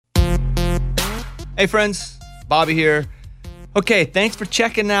Hey friends, Bobby here. Okay, thanks for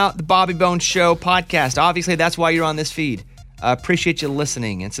checking out the Bobby Bones Show podcast. Obviously, that's why you're on this feed. I appreciate you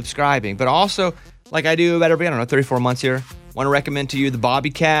listening and subscribing. But also, like I do about every, 34 months here, want to recommend to you the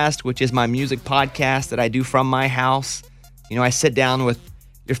BobbyCast, which is my music podcast that I do from my house. I sit down with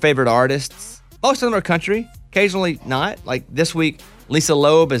your favorite artists. Most of them are country, occasionally not. Like this week, Lisa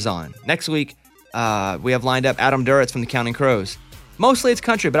Loeb is on. Next week, we have lined up Adam Duritz from the Counting Crows. Mostly it's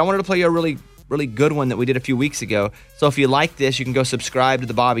country, but I wanted to play you a really good one that we did a few weeks ago. So if you like this, you can go subscribe to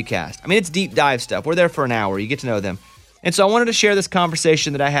the BobbyCast. It's deep dive stuff. We're there for an hour. You get to know them. And so I wanted to share this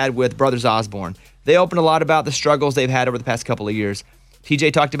conversation that I had with Brothers Osborne. They opened a lot about the struggles they've had over the past couple of years.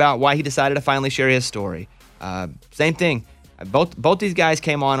 TJ talked about why he decided to finally share his story. Same thing. Both these guys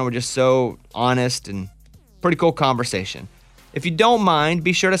came on and were just so honest and pretty cool conversation. If you don't mind,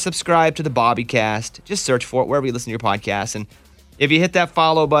 be sure to subscribe to the BobbyCast. Just search for it wherever you listen to your podcast. And if you hit that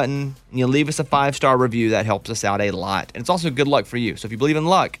follow button and you leave us a 5-star review, that helps us out a lot. And it's also good luck for you. So if you believe in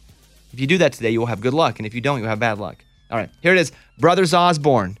luck, if you do that today, you will have good luck. And if you don't, you'll have bad luck. All right, here it is. Brothers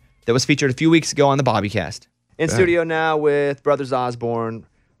Osborne, that was featured a few weeks ago on the BobbyCast. In studio now with Brothers Osborne,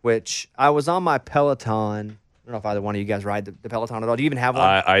 which I was on my Peloton. I don't know if either one of you guys ride the Peloton at all. Do you even have one?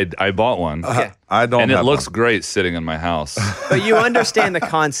 I bought one. Okay. I don't. And have it looks one. great sitting in my house. But you understand the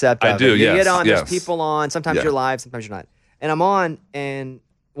concept of I do, it. You yes, get on, yes. there's people on. Sometimes you're live, sometimes you're not. And I'm on, and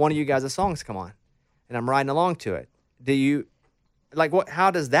one of you guys' songs come on, and I'm riding along to it. Do you,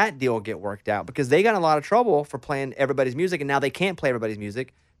 how does that deal get worked out? Because they got in a lot of trouble for playing everybody's music, and now they can't play everybody's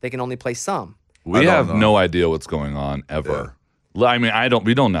music. They can only play some. We have no idea what's going on ever. Yeah.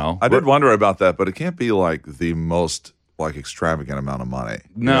 We don't know. I did wonder about that, but it can't be like the most extravagant amount of money.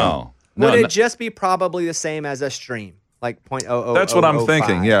 No. Would it just be probably the same as a stream? Like 0.0005? That's what I'm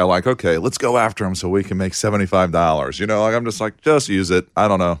thinking. Yeah, okay, let's go after them so we can make $75. I'm just just use it. I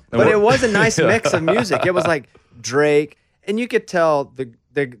don't know. But it was a nice mix of music. It was like Drake, and you could tell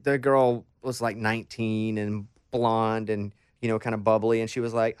the girl was like 19 and blonde and kind of bubbly, and she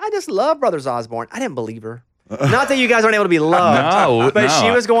was like, I just love Brothers Osborne. I didn't believe her. Not that you guys aren't able to be loved, but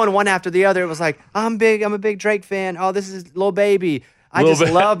she was going one after the other. It was like, I'm a big Drake fan. Oh, this is Lil Baby. I just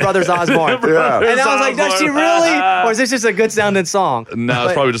love Brothers Osborne. And I was like, does she really? Or is this just a good sounding song? No,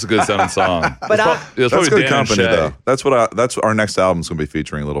 it's probably just a good sounding song. But that's good company, though. That's our next album's going to be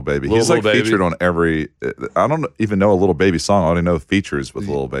featuring Lil Baby. He's featured on every, I don't even know a Lil Baby song. I only know features with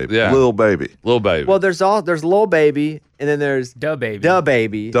Lil Baby. Yeah. Lil Baby. Well, there's Lil Baby, and then there's Da Baby. Da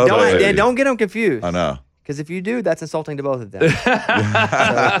Baby. Baby. Don't get them confused. I know. Because if you do, that's insulting to both of them.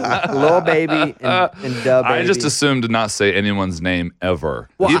 So, Lil Baby and Da Baby. I just assumed to not say anyone's name ever.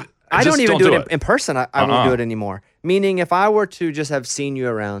 Well, I don't even do it in person. I won't do it Uh-uh. anymore. Meaning, if I were to just have seen you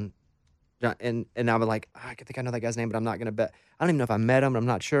around, and I would I think I know that guy's name, but I'm not going to bet. I don't even know if I met him. I'm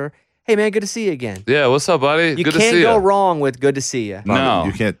not sure. Hey, man, good to see you again. Yeah, what's up, buddy? You Good to see can't you. go wrong with good to see you. No.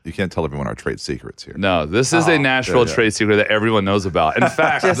 You can't tell everyone our trade secrets here. No, this is a Nashville trade secret that everyone knows about. In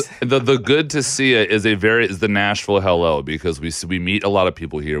fact, the good to see it is the Nashville hello, because we meet a lot of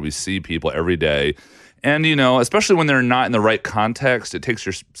people here. We see people every day. And, especially when they're not in the right context, it takes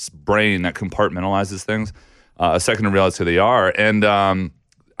your brain that compartmentalizes things a second to realize who they are. And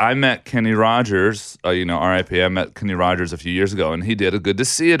I met Kenny Rogers, R.I.P. I met Kenny Rogers a few years ago, and he did a good to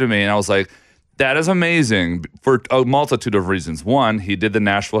see you to me. And I was like, that is amazing for a multitude of reasons. One, he did the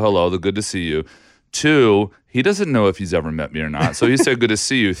Nashville hello, the good to see you. Two, he doesn't know if he's ever met me or not. So he said, good to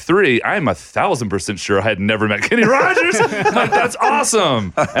see you. Three, I'm 1,000% sure I had never met Kenny Rogers. Like, that's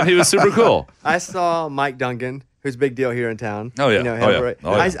awesome. And he was super cool. I saw Mike Duncan, who's a big deal here in town. Oh, yeah.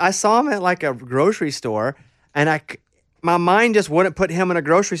 I saw him at a grocery store, and my mind just wouldn't put him in a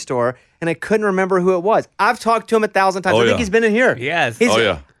grocery store, and I couldn't remember who it was. I've talked to him 1,000 times. I think he's been in here. Yes.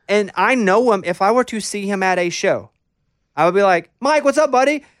 And I know him. If I were to see him at a show, I would be like, Mike, what's up,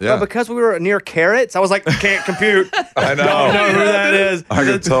 buddy? Yeah. But because we were near Carrots, I was like, can't compute. I know. Don't know who that is. I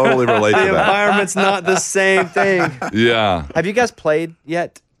can totally relate to The that. environment's not the same thing. Yeah. Have you guys played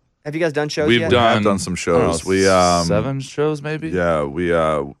yet? Have you guys done shows yet? We have done some shows. We 7 shows maybe. Yeah,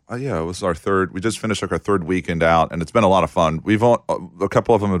 it was our third. We just finished our third weekend out, and it's been a lot of fun. A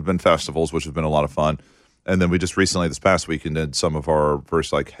couple of them have been festivals, which have been a lot of fun, and then we just recently this past weekend did some of our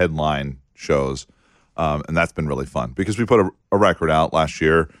first headline shows, and that's been really fun because we put a record out last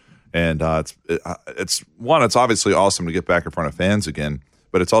year, and it's obviously awesome to get back in front of fans again,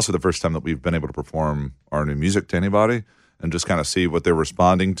 but it's also the first time that we've been able to perform our new music to anybody and just kind of see what they're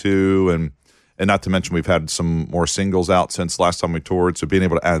responding to. And not to mention we've had some more singles out since last time we toured. So being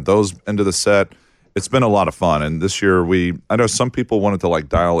able to add those into the set, it's been a lot of fun. And this year I know some people wanted to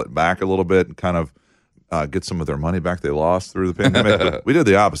dial it back a little bit and kind of get some of their money back they lost through the pandemic. We did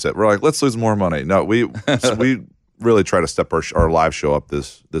the opposite. We're like, let's lose more money. No, we really try to step our live show up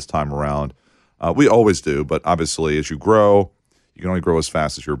this time around. We always do, but obviously as you grow, you can only grow as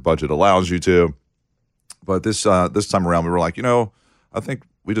fast as your budget allows you to. But this time around, we were like, I think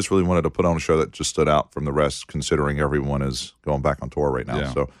we just really wanted to put on a show that just stood out from the rest, considering everyone is going back on tour right now.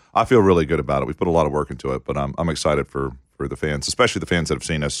 Yeah. So I feel really good about it. We put a lot of work into it, but I'm excited for the fans, especially the fans that have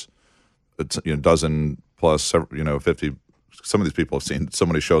seen us, dozen plus, 50. Some of these people have seen so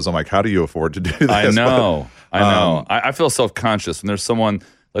many shows. I'm like, how do you afford to do this? I know. I feel self-conscious when there's someone,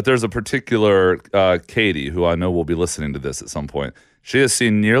 like there's a particular Katie who I know will be listening to this at some point. She has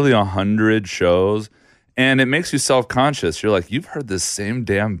seen nearly 100 shows, and it makes you self-conscious. You're like, you've heard this same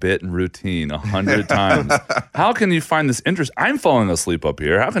damn bit and routine 100 times. How can you find this interesting? I'm falling asleep up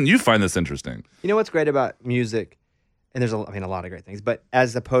here. How can you find this interesting? You know what's great about music? And there's a lot of great things, but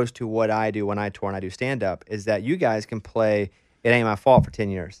as opposed to what I do when I tour and I do stand-up, is that you guys can play It Ain't My Fault for 10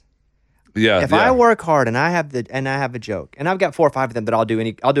 years. Yeah. If I work hard and I have a joke, and I've got 4 or 5 of them that I'll do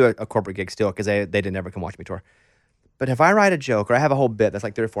a corporate gig still because they didn't ever come watch me tour. But if I write a joke or I have a whole bit that's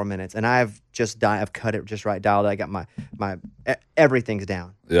like 3 or 4 minutes and I've cut it just right, dialed it, I got my everything's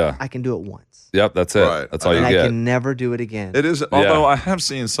down. Yeah. I can do it once. Yep, that's it. Right. That's all you And get. I can never do it again. It is, although I have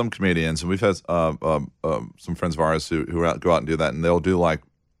seen some comedians, and we've had some friends of ours who go out and do that, and they'll do like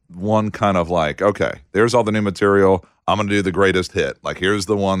one kind of like, okay, there's all the new material. I'm going to do the greatest hit. Like, here's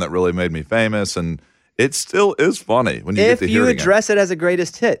the one that really made me famous, and it still is funny when you get to hear it again. If you address it as a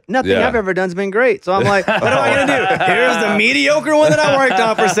greatest hit, nothing Yeah. I've ever done's been great. So I'm like, what am I going to do? Here's the mediocre one that I worked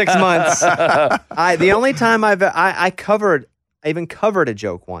on for 6 months. The only time I even covered a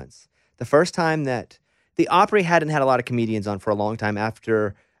joke once. The first time that the Opry hadn't had a lot of comedians on for a long time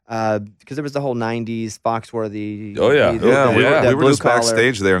after, because there was the whole 90s Foxworthy. Oh, yeah. We were blue just collar.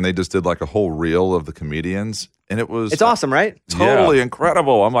 backstage there, and they just did like a whole reel of the comedians, and it was It's awesome, right? totally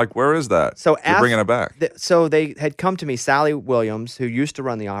incredible. I'm like, where is that? So You're bringing it back. So they had come to me, Sally Williams, who used to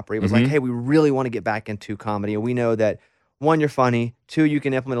run the Opry, was like, hey, we really want to get back into comedy. And we know that, 1, you're funny, 2, you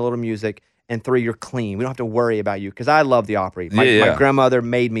can implement a little music, and 3, you're clean. We don't have to worry about you. Because I love the Opry. My grandmother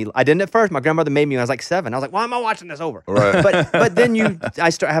made me. I didn't at first. My grandmother made me when I was like 7. I was like, why am I watching this over? Right. But then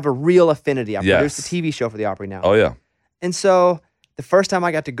I have a real affinity. I Yes. produced a TV show for the Opry now. Oh, yeah. And so the first time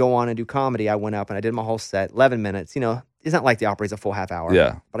I got to go on and do comedy, I went up and I did my whole set, 11 minutes. It's not like the Opry's a full half hour.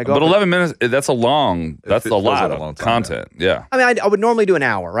 Yeah. But I go But up 11 minutes, that's a lot like a long of time, content. Yeah. I mean, I would normally do an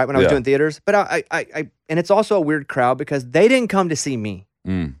hour, right, when I was doing theaters. But I and it's also a weird crowd because they didn't come to see me.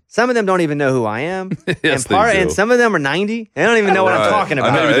 Some of them don't even know who I am. Yes, and some of them are 90. They don't even know what I'm talking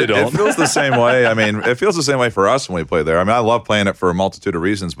about. I know, Maybe they it don't. feels the same way. I mean, it feels the same way for us when we play there. I mean, I love playing it for a multitude of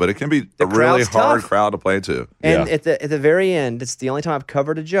reasons, but it can be a really crowd's hard tough. crowd to play to. And Yeah. at the very end, it's the only time I've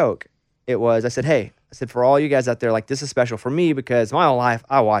covered a joke. I said, for all you guys out there, like, this is special for me because my whole life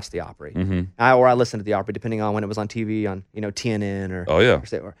I watched the Opry. Or I listened to the Opry, depending on when it was on TV on, TNN or. Oh, yeah.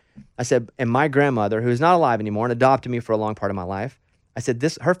 Or I said, and my grandmother, who's not alive anymore and adopted me for a long part of my life, I said,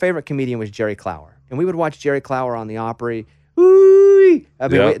 her favorite comedian was Jerry Clower. And we would watch Jerry Clower on the Opry. Ooh, I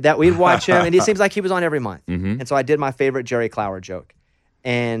mean, we'd watch him, and it seems like he was on every month. And so I did my favorite Jerry Clower joke.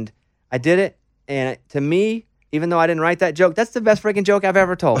 And I did it, and to me, even though I didn't write that joke, that's the best freaking joke I've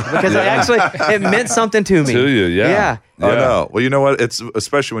ever told. Because it meant something to me. To you, yeah. Yeah. Oh, no. Well, you know what? It's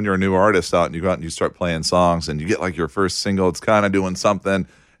especially when you're a new artist out and you go out and you start playing songs and you get like your first single, it's kind of doing something,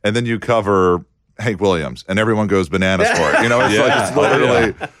 and then you cover Hank Williams and everyone goes bananas for it. It's like it's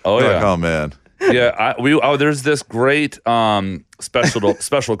literally like, oh man. Yeah, there's this great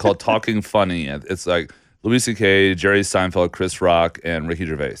special called Talking Funny. It's like Louis C.K., Jerry Seinfeld, Chris Rock, and Ricky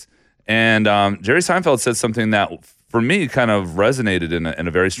Gervais. And Jerry Seinfeld said something that, for me, kind of resonated in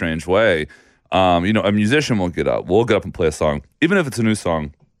a very strange way. A musician will get up. We'll get up and play a song. Even if it's a new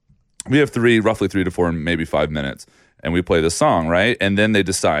song, we have roughly 3 to 4, maybe 5 minutes, and we play the song, right? And then they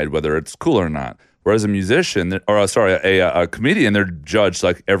decide whether it's cool or not. Whereas a musician, a comedian, they're judged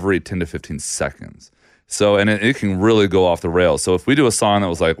like every 10 to 15 seconds. So, and it can really go off the rails. So if we do a song that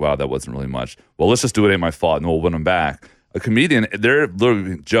was like, wow, that wasn't really much. Well, let's just do It Ain't My Fault, and we'll win them back. A comedian, they're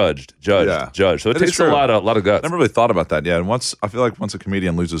literally judged. So it takes a lot of guts. I never really thought about that. Yeah, and I feel like once a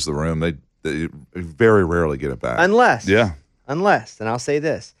comedian loses the room, they very rarely get it back. Unless, and I'll say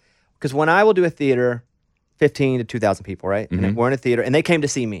this, because when I will do a theater, 15 to 2,000 people, right? And we're in a theater, and they came to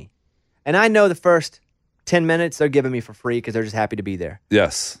see me. And I know the first 10 minutes they're giving me for free because they're just happy to be there.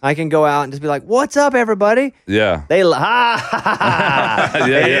 Yes. I can go out and just be like, what's up, everybody? Yeah. They They're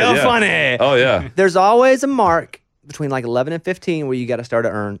funny. Oh, yeah. There's always a mark between like 11 and 15 where you got to start to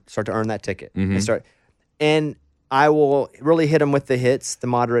earn that ticket. And I will really hit them with the hits, the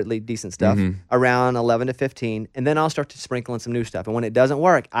moderately decent stuff, around 11 to 15, and then I'll start to sprinkle in some new stuff. And when it doesn't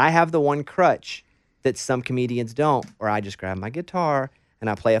work, I have the one crutch that some comedians don't, where I just grab my guitar and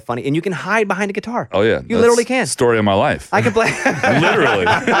I play a funny, and you can hide behind a guitar. Oh yeah, you literally can. Story of my life. I can play literally.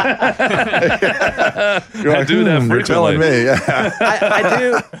 I do that frequently. You're telling me. I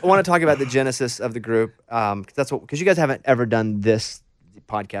do want to talk about the genesis of the group, because you guys haven't ever done this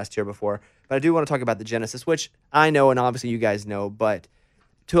podcast here before, but I do want to talk about the genesis, which I know and obviously you guys know, but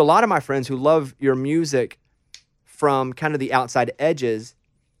to a lot of my friends who love your music from kind of the outside edges,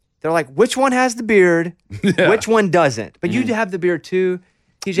 they're like, which one has the beard? Yeah. Which one doesn't? But you have the beard too,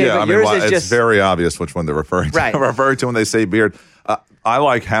 TJ. Yeah, but I mean, yours is it's just very obvious which one they're referring to. Right. Referring to when they say beard.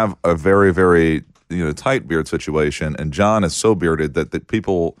 I have a very, very tight beard situation, and John is so bearded that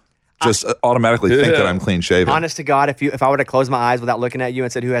people just automatically think that I'm clean shaven. honest to God, if I would have closed my eyes without looking at you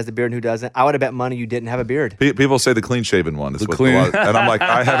and said who has the beard and who doesn't, I would have bet money you didn't have a beard. People say the clean shaven one is clean. and I'm like,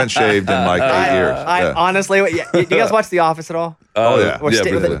 I haven't shaved in like 8 years. I honestly, you guys watch The Office at all? Oh yeah.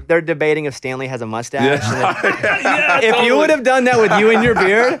 Where they're debating if Stanley has a mustache. Yeah. If you would have done that with you and your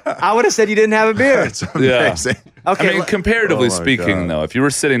beard, I would have said you didn't have a beard. It's amazing. Okay, I mean, comparatively Oh my speaking, God. though, if you were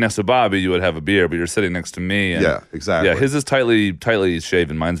sitting next to Bobby, you would have a beard, but you're sitting next to me. And, Yeah, exactly. Yeah, his is tightly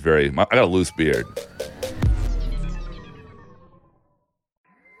shaven. Mine's I got a loose beard.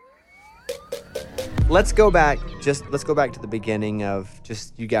 let's go back to the beginning of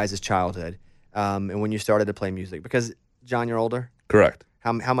just you guys' childhood, and when you started to play music. Because John, you're older. Correct.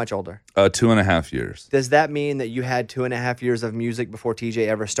 How much older? 2.5 years. Does that mean that you had 2.5 years of music before TJ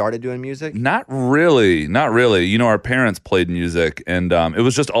ever started doing music? Not really. Our parents played music, and it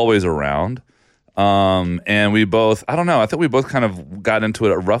was just always around. And we both, I don't know, I think we both kind of got into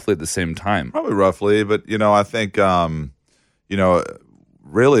it roughly at the same time. Probably roughly, but I think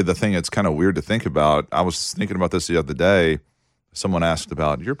really the thing that's kind of weird to think about. I was thinking about this the other day. Someone asked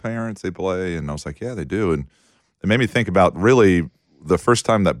about your parents, they play, and I was like, yeah, they do, and it made me think about really the first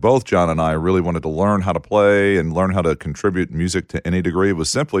time that both John and I really wanted to learn how to play and learn how to contribute music to any degree was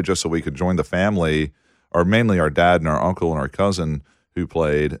simply just so we could join the family, or mainly our dad and our uncle and our cousin who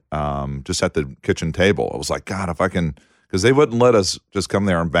played, just at the kitchen table. I was like, God, if I can, because they wouldn't let us just come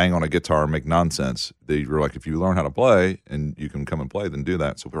there and bang on a guitar and make nonsense. They were like, if you learn how to play and you can come and play, then do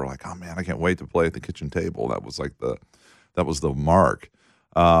that. So we were like, oh man, I can't wait to play at the kitchen table. That was like that was the mark.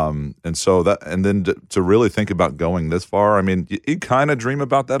 And then to really think about going this far, I mean, you kind of dream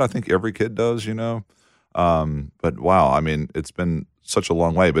about that. I think every kid does, but wow, I mean, it's been such a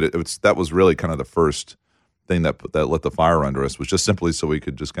long way, but that was really kind of the first thing that lit the fire under us, was just simply so we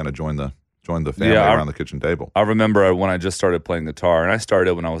could just kind of join the family around the kitchen table. I remember when I just started playing guitar, and I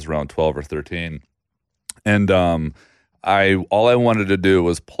started when I was around 12 or 13. And all I wanted to do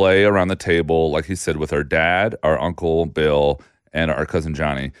was play around the table, like he said, with our dad, our uncle Bill, and our cousin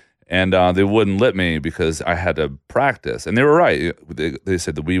Johnny. And they wouldn't let me because I had to practice. And they were right. They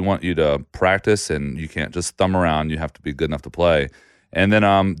said that we want you to practice, and you can't just thumb around. You have to be good enough to play. And then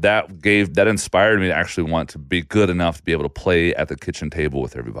that inspired me to actually want to be good enough to be able to play at the kitchen table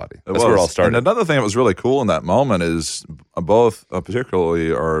with everybody. That's where it all started. And another thing that was really cool in that moment is both,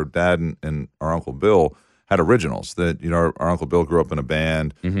 particularly our dad and our Uncle Bill, had originals. That our Uncle Bill grew up in a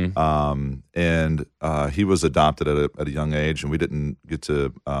band, and he was adopted at a young age, and we didn't get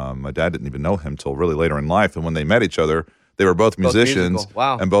to. My dad didn't even know him till really later in life. And when they met each other, they were both musicians,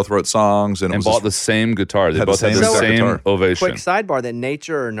 wow, and both wrote songs, and bought the same guitar. They both had the same ovation. Quick sidebar: that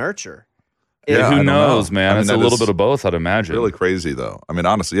nature or nurture. Who knows, man? It's a little bit of both, I'd imagine. Really crazy, though. I mean,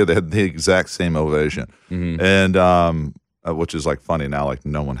 honestly, they had the exact same ovation, and which is like funny now. Like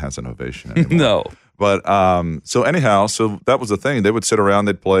no one has an ovation anymore. No. But so that was the thing. They would sit around,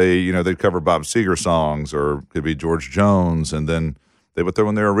 they'd play, they'd cover Bob Seger songs, or it could be George Jones, and then they would throw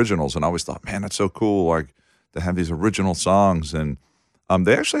in their originals. And I always thought, man, that's so cool, like to have these original songs. And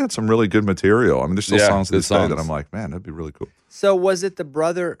they actually had some really good material. I mean, there's still songs to this day that I'm like, man, that'd be really cool. So was it the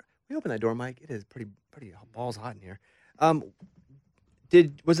brother? Can you open that door, Mike? It is pretty balls hot in here.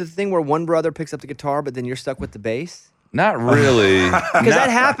 Was it the thing where one brother picks up the guitar, but then you're stuck with the bass? Not really. Because that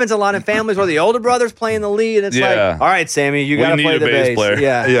happens a lot in families where the older brother's playing the lead, and it's like, all right, Sammy, you got to play the bass player.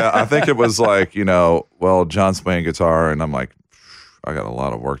 Yeah. Yeah, I think it was like, well, John's playing guitar, and I'm like, I got a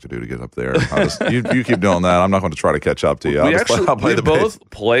lot of work to do to get up there. You keep doing that. I'm not going to try to catch up to you. We both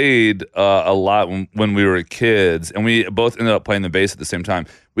played a lot when we were kids, and we both ended up playing the bass at the same time.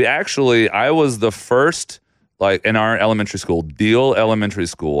 I was the first, like in our elementary school, Deal Elementary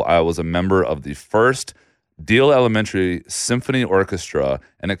School, I was a member of the first Deal Elementary Symphony Orchestra,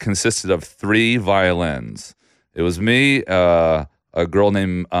 and it consisted of 3 violins. It was me, a girl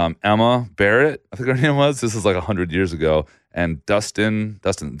named Emma Barrett, I think her name was. This is like 100 years ago. And Dustin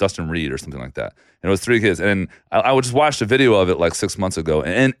Reed or something like that. And it was 3 kids. And I just watched a video of it like 6 months ago,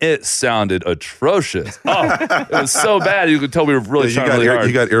 and it sounded atrocious. Oh, it was so bad. You could tell we were really trying really hard.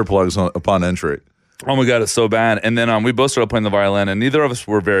 You got earplugs upon entry. Oh my God, it's so bad. And then we both started playing the violin, and neither of us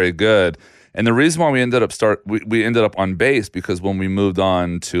were very good. And the reason why we ended up on bass, because when we moved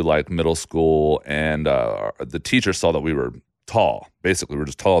on to like middle school, and the teacher saw that we were tall. Basically, we were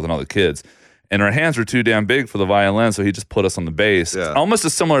just taller than all the kids. And our hands were too damn big for the violin, so he just put us on the bass. Yeah. Almost a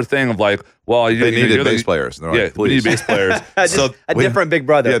similar thing of like, well, they needed bass players. Like, yeah, we need bass players. So different big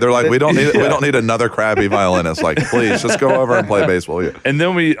brother. Yeah, they're like, we don't need another crabby violinist. Like, please, just go over and play bass, will you? And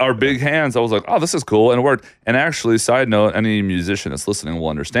then our big hands, I was like, oh, this is cool, and it worked. And actually, side note, any musician that's listening will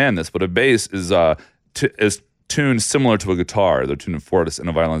understand this, but a bass is tuned similar to a guitar. They're tuned in fourths and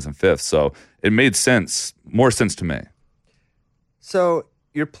a violin's in fifths, so it made more sense to me. So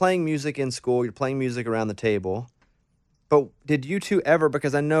you're playing music in school, you're playing music around the table, but did you two ever,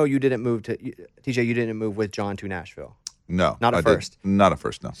 because I know you didn't move TJ, you didn't move with John to Nashville. No. Not at first. Not at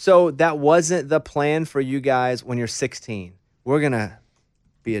first, no. So that wasn't the plan for you guys when you're 16. We're going to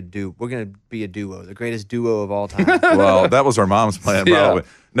be a duo. We're going to be a duo, the greatest duo of all time. Well, that was our mom's plan, probably. Yeah.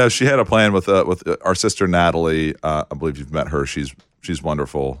 No, she had a plan with our sister Natalie. I believe you've met her. She's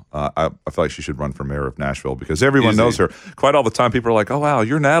wonderful. I feel like she should run for mayor of Nashville because everyone knows her. Quite all the time, people are like, "Oh wow,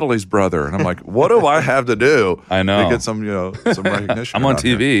 you're Natalie's brother," and I'm like, "What do I have to do? I know to get some some recognition." I'm on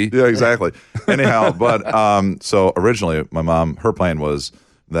TV. Here? Yeah, exactly. Anyhow, but so originally, my mom, her plan was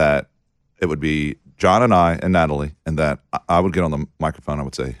that it would be John and I and Natalie, and that I would get on the microphone. I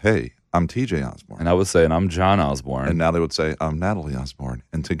would say, "Hey, I'm TJ Osborne," and I would say, "And I'm John Osborne," and Natalie would say, "I'm Natalie Osborne,"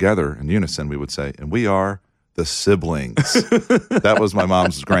 and together in unison, we would say, "And we are the siblings." That was my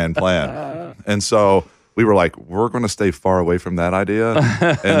mom's grand plan. And so we were like, we're going to stay far away from that idea.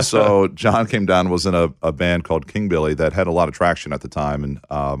 And so John came down, was in a band called King Billy that had a lot of traction at the time, and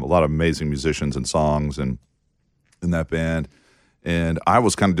a lot of amazing musicians and songs and in that band. And I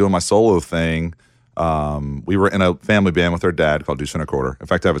was kind of doing my solo thing. We were in a family band with our dad called Deuce and a Quarter. In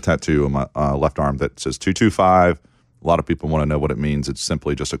fact, I have a tattoo on my left arm that says 225. A lot of people want to know what it means. It's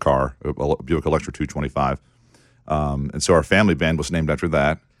simply just a car, a Buick Electra 225. And so our family band was named after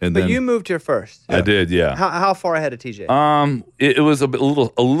that. And but you moved here first. Yeah. I did, yeah. How far ahead of TJ? It was a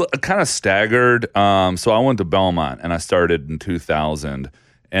little kind of staggered. So I went to Belmont and I started in 2000,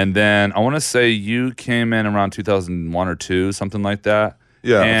 and then I want to say you came in around 2001 or 2, something like that.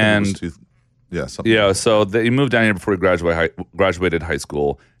 Yeah, and I think it was something. Yeah, like so you moved down here before you graduated high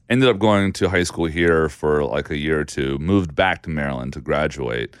school. Ended up going to high school here for like a year or 2. Moved back to Maryland to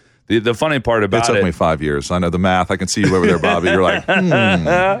graduate. The funny part about it took me 5 years. I know the math. I can see you over there, Bobby. You're like,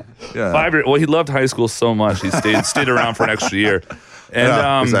 yeah. 5 years. Well, he loved high school so much he stayed around for an extra year.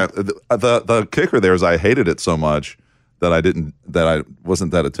 And yeah, the kicker there is I hated it so much that I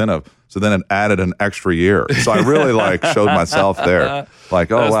wasn't that attentive. So then it added an extra year. So I really showed myself there. Like,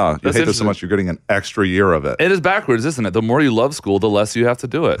 oh wow, you hate this so much, you're getting an extra year of it. It is backwards, isn't it? The more you love school, the less you have to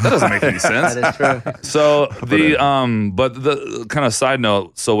do it. That doesn't make any sense. That is true. So but the kind of side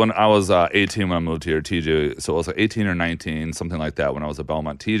note. So when I was 18 when I moved here, TJ. So it was 18 or 19, something like that. When I was at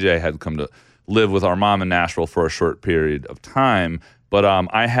Belmont, TJ had come to live with our mom in Nashville for a short period of time. But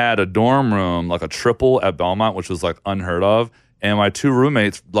I had a dorm room, like a triple at Belmont, which was unheard of. And my 2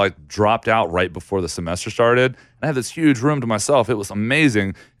 roommates dropped out right before the semester started. And I had this huge room to myself. It was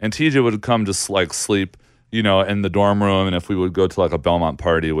amazing. And TJ would come just sleep, in the dorm room. And if we would go to a Belmont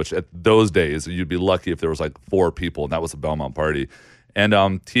party, which at those days you'd be lucky if there was 4 people, and that was a Belmont party. And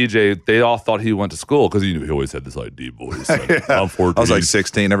TJ, they all thought he went to school because he always had this deep voice. I'm 14. I was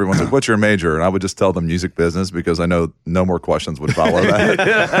 16. Everyone's like, "What's your major?" And I would just tell them music business because I know no more questions would follow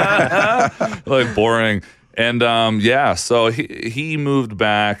that. Boring. And so he moved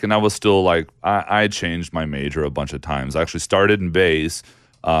back, and I was still I changed my major a bunch of times. I actually started in bass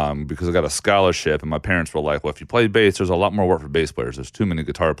because I got a scholarship, and my parents were like, "Well, if you play bass, there's a lot more work for bass players. There's too many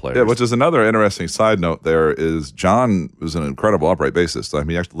guitar players." Yeah, which is another interesting side note. There is John was an incredible upright bassist. I mean,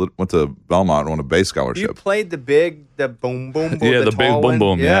 he actually went to Belmont on a bass scholarship. You played the boom boom. Yeah, the big boom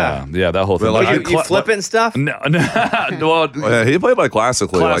boom. Yeah, that whole thing. You flipping stuff? No. Well, he played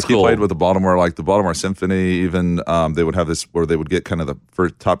classically. Classical. He played with the Baltimore Symphony. Even they would have this where they would get kind of the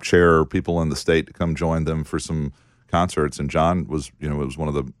first top chair people in the state to come join them for some concerts, and John was, was one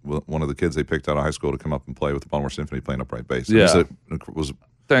of the kids they picked out of high school to come up and play with the Baltimore Symphony playing upright bass. Yeah, it was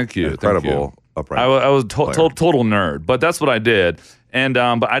thank you, incredible upright. I was total nerd, but that's what I did, and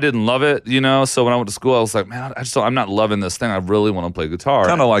but I didn't love it, So when I went to school, I was like, man, I'm not loving this thing. I really want to play guitar.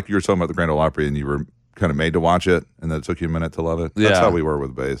 Kind of like you were talking about the Grand Ole Opry, and you were kind of made to watch it, and then it took you a minute to love it. That's how we were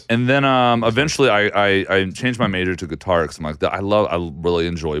with bass. And then eventually I changed my major to guitar because I'm like, I really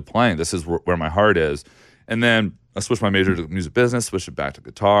enjoy playing. This is where my heart is. And then I switched my major to music business, switched it back to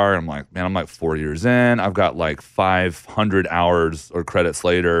guitar. I'm like, man, I'm like 4 years in. I've got like 500 hours or credits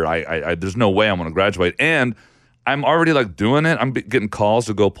later. There's no way I'm going to graduate. And I'm already like doing it. I'm getting calls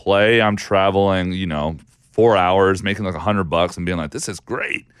to go play. I'm traveling, 4 hours, making like $100 and being like, this is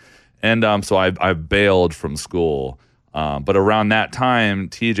great. And so I bailed from school. But around that time,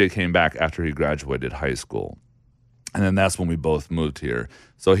 TJ came back after he graduated high school. And then that's when we both moved here.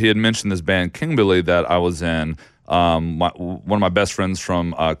 So he had mentioned this band, King Billy, that I was in. One of my best friends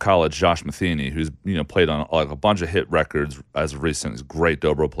from college, Josh Matheny, who's played on like a bunch of hit records as of recent. He's a great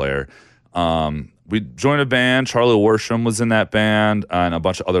dobro player. We joined a band. Charlie Worsham was in that band, and a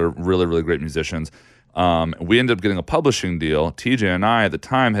bunch of other really, really great musicians. We ended up getting a publishing deal. TJ and I, at the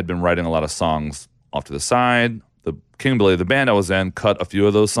time, had been writing a lot of songs off to the side. The King Billy, the band I was in, cut a few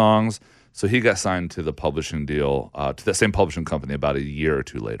of those songs. So he got signed to the publishing deal, to that same publishing company about a year or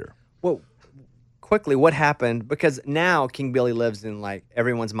two later. Well, quickly, what happened? Because now King Billy lives in like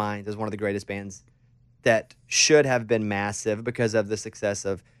everyone's mind as one of the greatest bands that should have been massive because of the success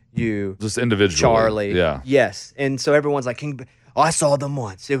of you, just individually, Charlie. Yeah. Yes. And so everyone's like, I saw them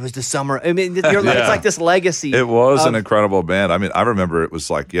once. It was the summer. I mean, it's like this legacy. It was an incredible band. I mean, I remember it was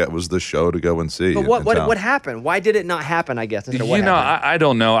like, it was the show to go and see. But what happened? Why did it not happen, I guess? I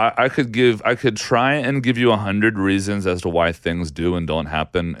don't know. I could try and give you 100 reasons as to why things do and don't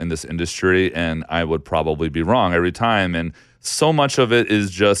happen in this industry, and I would probably be wrong every time. And so much of it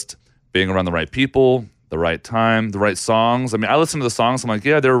is just being around the right people, the right time, the right songs. I mean, I listen to the songs, I'm like,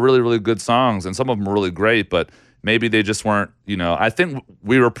 yeah, they're really, really good songs, and some of them are really great, but maybe they just weren't, I think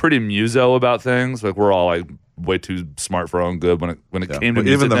we were pretty muso about things. Like we're all like way too smart for our own good when it came to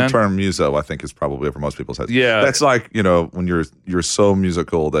music. Even the term muso, I think, is probably over most people's heads. Yeah. That's like, when you're so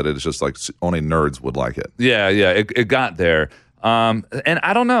musical that it's just like only nerds would like it. Yeah, it got there. And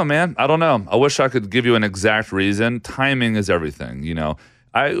I don't know, man. I don't know. I wish I could give you an exact reason. Timing is everything,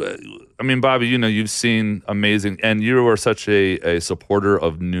 I mean, Bobby, you've seen amazing, and you are such a supporter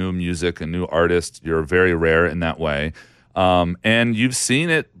of new music and new artists. You're very rare in that way. And you've seen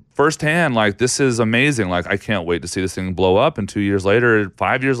it firsthand. Like, this is amazing. Like, I can't wait to see this thing blow up. And 2 years later,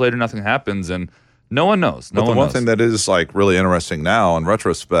 5 years later, nothing happens. And no one knows. But the one thing that is like really interesting now in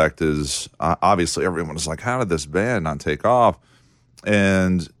retrospect is obviously everyone is like, how did this band not take off?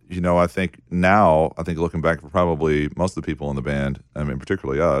 And I think looking back for probably most of the people in the band, I mean,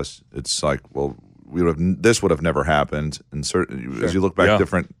 particularly us, it's like, well, this would have never happened. And as you look back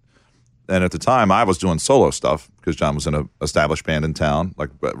different, and at the time I was doing solo stuff because John was in an established band in town,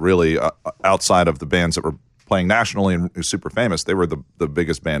 but really outside of the bands that were playing nationally and super famous, they were the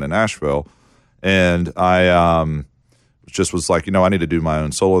biggest band in Nashville. And I just was like, I need to do my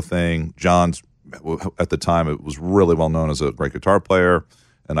own solo thing. John's, at the time, it was really well known as a great guitar player.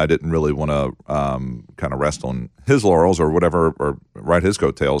 And I didn't really want to kind of rest on his laurels or whatever, or ride his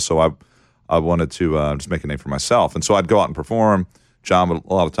coattails. So I wanted to just make a name for myself. And so I'd go out and perform. John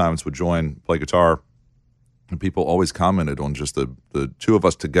a lot of times would join, play guitar. And people always commented on just the two of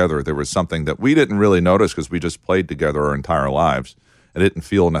us together. There was something that we didn't really notice because we just played together our entire lives. It didn't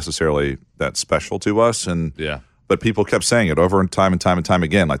feel necessarily that special to us. But people kept saying it over and time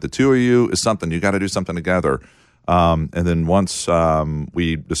again. Like, the two of you is something. You got to do something together. And then once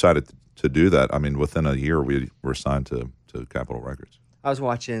we decided to do that, I mean, within a year, we were signed to Capitol Records. I was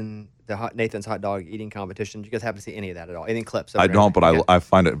watching the Nathan's Hot Dog eating competition. Do you guys happen to see any of that at all? Any clips? I don't, but I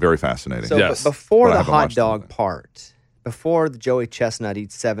find it very fascinating. So before the hot dog part, before the Joey Chestnut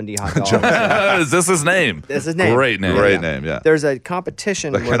eats 70 hot dogs. Is this his name? That's his name. Great name. Great name, yeah. There's a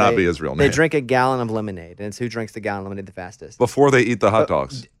competition that where cannot be his real name. They drink a gallon of lemonade, and it's who drinks the gallon of lemonade the fastest. Before they eat the hot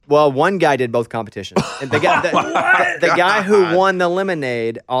dogs. Well, one guy did both competitions. And the guy who won the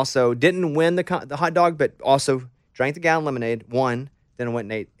lemonade also didn't win the hot dog, but also drank the gallon of lemonade, won, then went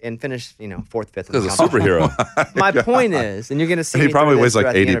and ate and finished, fourth, fifth. He's a superhero. My point is, and you're going to see. And he probably weighs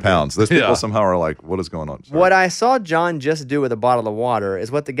like 80 pounds. Those people somehow are like, what is going on? Sorry. What I saw John just do with a bottle of water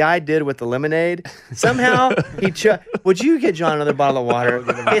is what the guy did with the lemonade. Somehow would you get John another bottle of water?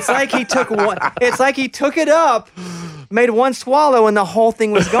 It's like he took one. It's like he took it up, made one swallow, and the whole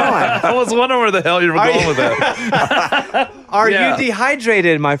thing was gone. I was wondering where the hell you were going with that. Are you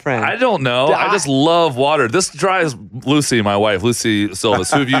dehydrated, my friend? I don't know. I just love water. This drives Lucy, my wife, Lucy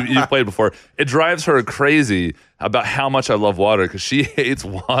Silvas, who you've played before. It drives her crazy about how much I love water because she hates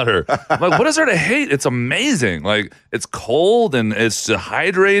water. I'm like, what is there to hate? It's amazing. Like, it's cold and it's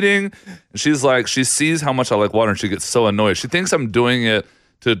dehydrating. And she's like, she sees how much I like water and she gets so annoyed. She thinks I'm doing it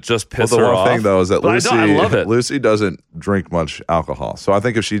to just piss the her one off. thing, though, is that But I love it. Lucy doesn't drink much alcohol. So I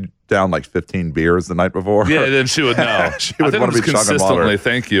think if she downed like 15 beers the night before, Yeah, then she would know. she would I think want to I'm be just chugging water. consistently.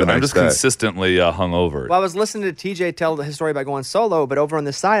 Thank you. the I'm next just day. consistently hungover. Well, I was listening to TJ tell his story about going solo, but over on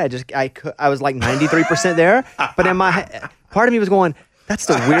this side, I was like 93% there. But in my part of me was going, that's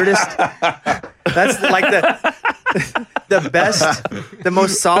the weirdest. That's like the best, the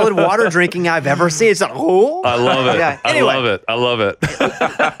most solid water drinking I've ever seen. It's like, oh, I love it. Yeah. Anyway. I love it.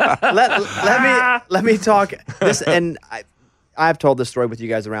 let me talk this, and I've told this story with you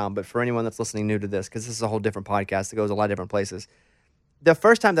guys around, but for anyone that's listening new to this, because this is a whole different podcast that goes a lot of different places. The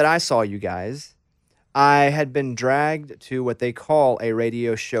first time that I saw you guys, I had been dragged to what they call a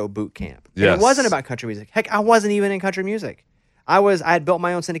radio show boot camp. And Yes. it wasn't about country music. Heck, I wasn't even in country music. I had built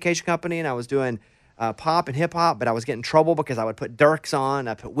my own syndication company, and I was doing pop and hip hop, but I was getting in trouble because I would put Dirks on,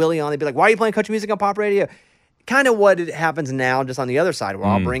 I put Willie on. They'd be like, "Why are you playing country music on pop radio?" Kind of what it happens now, just on the other side, where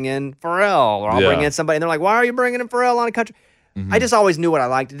I'll bring in Pharrell, or I'll Yeah. bring in somebody, and they're like, "Why are you bringing in Pharrell on a country?" I just always knew what I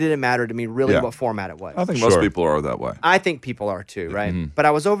liked. It didn't matter to me really Yeah. what format it was. I think Sure. most people are that way. I think people are too, right? But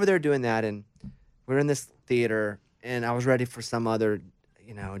I was over there doing that, and we were in this theater, and I was ready for some other,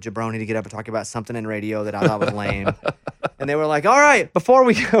 jabroni to get up and talk about something in radio that I thought was lame. And they were like, "All right, before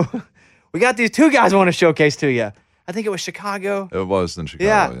we go, we got these two guys I want to showcase to you." I think it was Chicago. It was in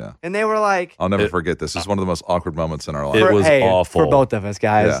Chicago, yeah. And they were like, I'll never forget this. This is one of the most awkward moments in our life. It was awful. for both of us,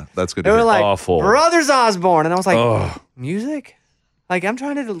 guys. Yeah, that's good They to were hear. like, Awful. Brothers Osborne. And I was like, Ugh. music? Like, I'm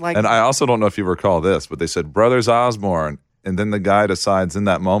trying to, like, And I also don't know if you recall this, but they said Brothers Osborne, and then the guy decides in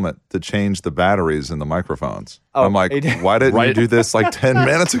that moment to change the batteries in the microphones. Oh, I'm like, he did. why didn't you Right. do this like 10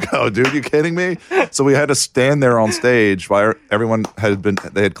 minutes ago, dude? You kidding me? So we had to stand there on stage while everyone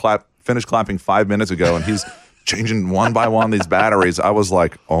they had finished clapping 5 minutes ago, and he's changing one by one these batteries. I was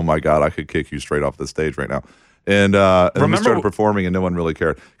like, oh my God, I could kick you straight off the stage right now. And then we started performing, and no one really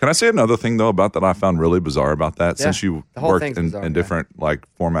cared. Can I say another thing, though, about that I found really bizarre about that? Yeah, Since you the whole worked thing's in bizarre, yeah. different like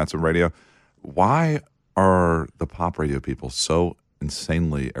formats of radio, why are the pop radio people so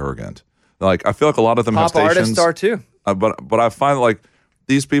insanely arrogant? Like, I feel like a lot of them have pop stations. artists are too. But I find like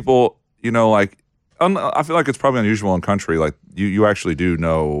these people, like I feel like it's probably unusual in country. Like you actually do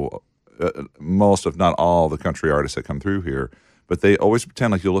know most, if not all, the country artists that come through here. But they always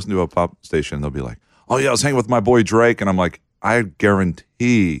pretend like you'll listen to a pop station and they'll be like, "Oh yeah, I was hanging with my boy Drake," and I'm like, I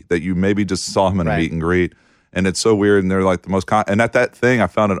guarantee that you maybe just saw him in a Right. meet and greet, and it's so weird. And they're like the most and at that thing, I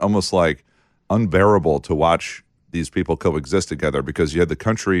found it almost like unbearable to watch these people coexist together, because you had the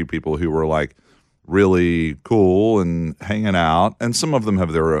country people who were like really cool and hanging out, and some of them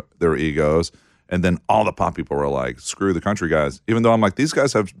have their egos, and then all the pop people were like, screw the country guys. Even though I'm like, these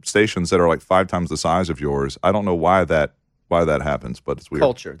guys have stations that are like 5 times the size of yours. I don't know why that happens, but it's weird.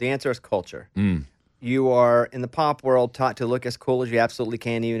 Culture. The answer is culture. You are, in the pop world, taught to look as cool as you absolutely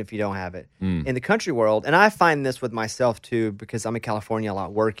can, even if you don't have it. In the country world, and I find this with myself too, because I'm in California a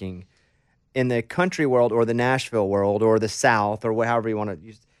lot working. In the country world, or the Nashville world, or the South, or however you want to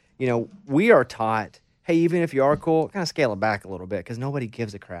use, we are taught, hey, even if you are cool, kind of scale it back a little bit, because nobody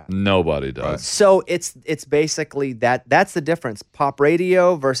gives a crap. Nobody does. So it's basically that's the difference. Pop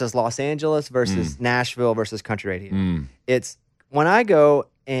radio versus Los Angeles versus Nashville versus country radio. It's when I go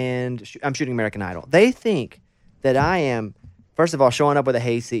and I'm shooting American Idol, they think that I am, first of all, showing up with a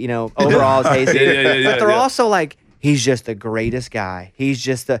hazy, overalls hazy. But they're also like, he's just the greatest guy. He's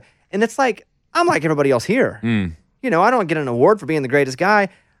just and it's like, I'm like everybody else here. I don't get an award for being the greatest guy.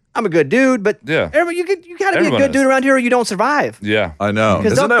 I'm a good dude, but Yeah. you got to be a Everyone good is. dude around here or you don't survive. Yeah. I know.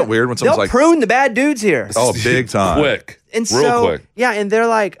 'Cause Isn't they'll- that weird when They'll someone's like, prune the bad dudes here. oh, big time. Quick. And Real so, quick. yeah, and they're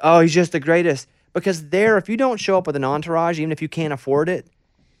like, oh, he's just the greatest. Because if you don't show up with an entourage, even if you can't afford it,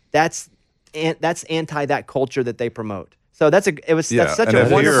 that's anti that culture that they promote. So that's such and a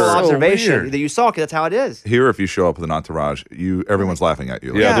if wonderful you're- observation weird. that you saw, because that's how it is. Here, if you show up with an entourage, everyone's laughing at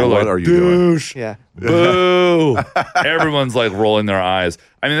you. Like, Yeah, they're what like, are you doing? douche. Yeah. Boo! Everyone's like rolling their eyes.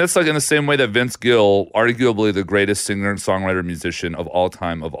 I mean, that's like in the same way that Vince Gill, arguably the greatest singer, songwriter, musician of all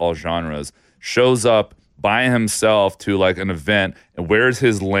time, of all genres, shows up by himself to like an event and wears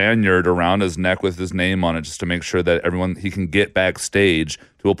his lanyard around his neck with his name on it, just to make sure that he can get backstage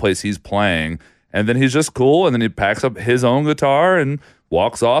to a place he's playing. And then he's just cool, and then he packs up his own guitar and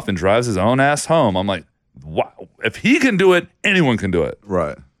walks off and drives his own ass home. I'm like, wow, if he can do it, anyone can do it.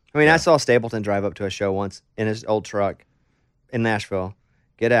 Right. I mean, I saw Stapleton drive up to a show once in his old truck in Nashville,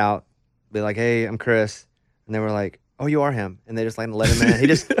 get out, be like, hey, I'm Chris. And they were like, oh, you are him. And they just like let him in. He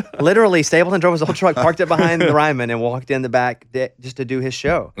just literally, Stapleton drove his old truck, parked it behind the Ryman, and walked in the back just to do his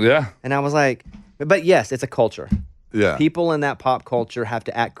show. Yeah. And I was like, but yes, it's a culture. Yeah. People in that pop culture have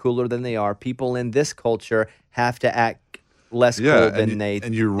to act cooler than they are. People in this culture have to act less cool than they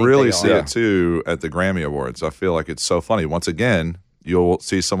and you think really they see are. it too at the Grammy Awards. I feel like it's so funny. Once again, you'll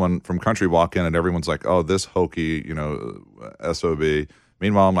see someone from country walk in and everyone's like, oh, this hokey, SOB.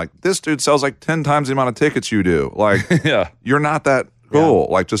 Meanwhile, I'm like, this dude sells like 10 times the amount of tickets you do. Like, you're not that cool.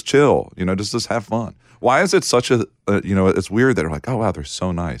 Like, just chill. Just have fun. Why is it such it's weird that they're like, oh, wow, they're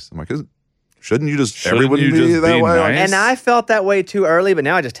so nice. I'm like, shouldn't you just everyone you be just that be way? nice? And I felt that way too early, but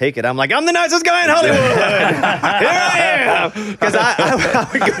now I just take it. I'm like, I'm the nicest guy in Hollywood. Here I am. Because I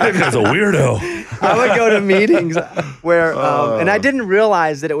would go to That's a weirdo. I would go to meetings where, and I didn't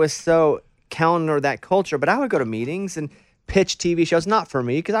realize that it was so counter that culture, but I would go to meetings and pitch TV shows, not for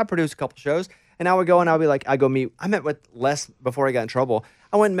me, because I produced a couple shows, and I would go and I would be like, I met with Les before I got in trouble.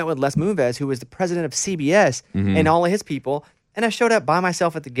 I went and met with Les Moonves, who was the president of CBS, and all of his people, and I showed up by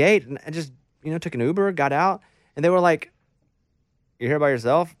myself at the gate, and I just, took an Uber, got out, and they were like, you're here by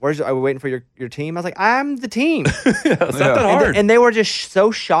yourself? Are we waiting for your team? I was like, I'm the team. It's not that hard. And they were just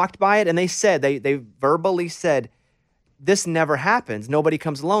so shocked by it. And they said, they verbally said, this never happens. Nobody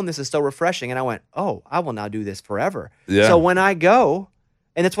comes alone. This is so refreshing. And I went, oh, I will now do this forever. Yeah. So when I go,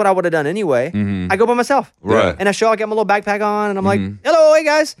 and that's what I would have done anyway, I go by myself. Right. And I show, I got my little backpack on, and I'm like, hello, hey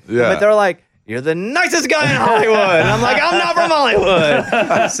guys. Yeah. But they're like, you're the nicest guy in Hollywood. And I'm like, I'm not from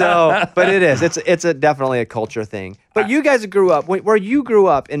Hollywood. But it is. It's definitely a culture thing. But you guys grew up, where you grew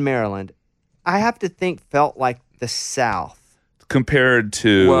up in Maryland, I have to think felt like the South. Compared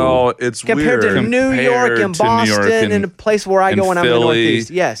to Well, it's Compared weird. to New York and to New York Boston and a place where I go when I'm in the Philly, Northeast.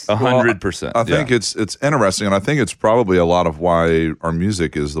 Yes. 100%. I think it's interesting, and I think it's probably a lot of why our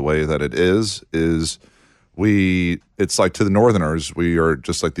music is the way that it is it's like to the Northerners, we are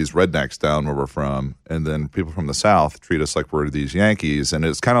just like these rednecks down where we're from, and then people from the South treat us like we're these Yankees, and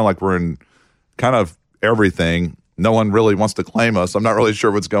it's kind of like we're in kind of everything. No one really wants to claim us. I'm not really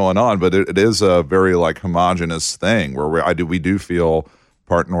sure what's going on, but it is a very like homogenous thing where we do feel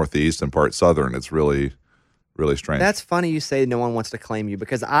part Northeast and part Southern. It's really, really strange. That's funny you say no one wants to claim you,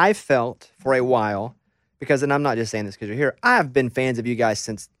 because I felt for a while, and I'm not just saying this because you're here, I've been fans of you guys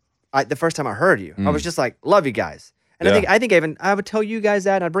since the first time I heard you. I was just like, love you guys. And I think even I would tell you guys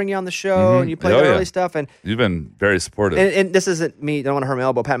that, and I'd bring you on the show, and you play the early stuff. And you've been very supportive. And this isn't me, I don't want to hurt my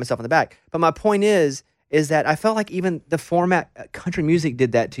elbow, pat myself on the back. But my point is that I felt like even the format, country music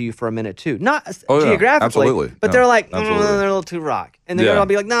did that to you for a minute too. Not geographically, absolutely. but No, they're like, absolutely. they're a little too rock. And they're going to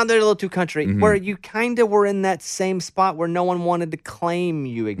be like, no, they're a little too country. Where you kind of were in that same spot where no one wanted to claim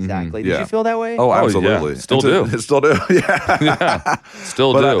you exactly. Did you feel that way? Oh, absolutely. Yeah. Still do. Still do. Yeah.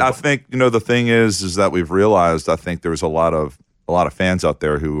 Still But do. I think the thing is that we've realized. I think there's a lot of fans out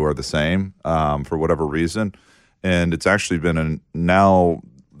there who are the same for whatever reason, and it's actually been now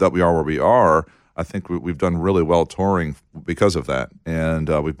that we are where we are. I think we've done really well touring because of that, and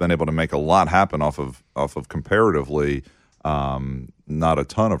we've been able to make a lot happen off of comparatively not a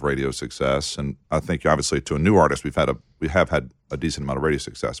ton of radio success. And I think obviously to a new artist, we have had a decent amount of radio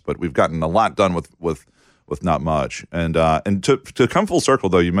success, but we've gotten a lot done with not much. And to come full circle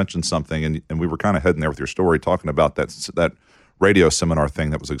though, you mentioned something, and we were kind of heading there with your story, talking about that radio seminar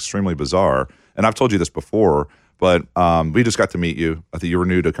thing that was extremely bizarre. And I've told you this before. But we just got to meet you. I think you were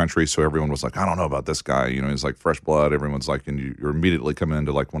new to country, so everyone was like, I don't know about this guy. He's like fresh blood. Everyone's like, and you're immediately coming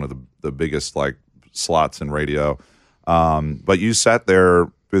into like one of the biggest like slots in radio. But you sat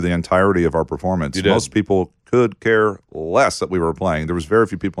there through the entirety of our performance. You did. Most people could care less that we were playing. There was very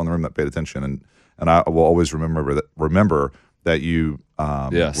few people in the room that paid attention, and I will always remember that you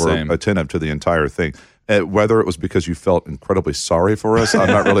were same. attentive to the entire thing. Whether it was because you felt incredibly sorry for us, I'm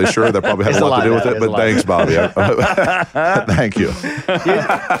not really sure. That probably had a lot to do with it. But thanks, Bobby. Thank you.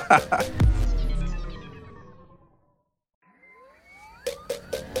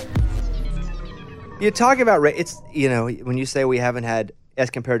 You talk about it's when you say we haven't had, as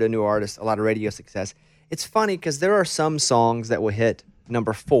compared to a new artist, a lot of radio success. It's funny because there are some songs that will hit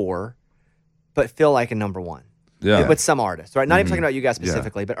number 4, but feel like a number 1. Yeah. With some artists, right? Not even talking about you guys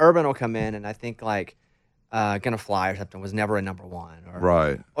specifically, but Urban will come in and I think like Gonna Fly or something was never a number 1.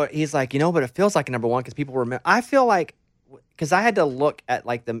 Or he's like, but it feels like a number 1 because people remember. I feel like, because I had to look at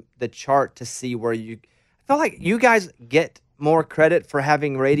like the chart to see where I feel like you guys get more credit for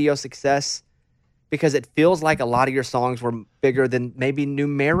having radio success because it feels like a lot of your songs were bigger than maybe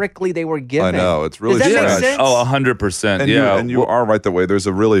numerically they were given. I know, it's really Does that strange. make sense? Oh, 100%. And you are right that way. There's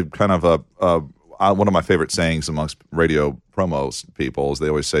a really kind of one of my favorite sayings amongst radio promos people is they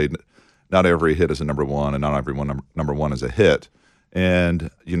always say, not every hit is a number 1 and not every number 1 is a hit.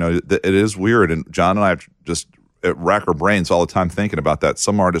 And, it is weird. And John and I just rack our brains all the time thinking about that.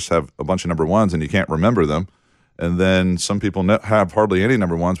 Some artists have a bunch of number 1s and you can't remember them. And then some people have hardly any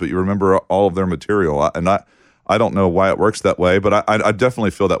number 1s, but you remember all of their material. And I I don't know why it works that way, but I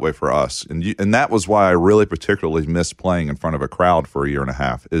definitely feel that way for us. And that was why I really particularly missed playing in front of a crowd for a year and a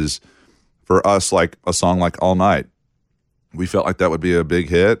half, is for us, like a song like All Night. We felt like that would be a big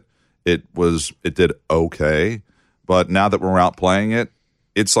hit. It did okay. But now that we're out playing it,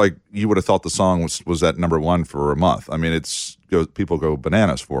 it's like you would have thought the song was at number one for a month. I mean, people go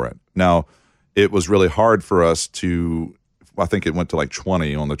bananas for it. Now, it was really hard for us to, I think it went to like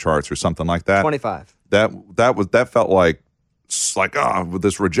 20 on the charts or something like that. 25. That felt like with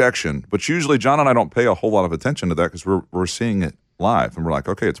this rejection. But usually John and I don't pay a whole lot of attention to that because we're seeing it live and we're like,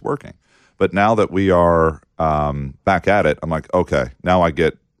 okay, it's working. But now that we are back at it, I'm like, okay, now I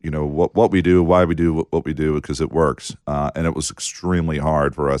get what we do, why we do what we do, because it works. And it was extremely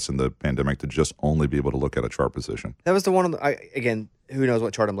hard for us in the pandemic to just only be able to look at a chart position. That was the one. Again, who knows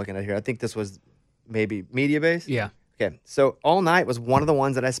what chart I'm looking at here? I think this was maybe media based. Yeah. Okay, so All Night was one of the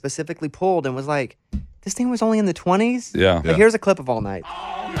ones that I specifically pulled and was like, this thing was only in the 20s? Yeah. Like, here's a clip of All Night.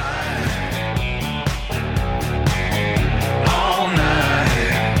 All night. All night.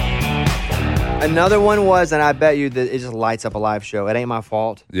 Another one was, and I bet you that it just lights up a live show. It Ain't My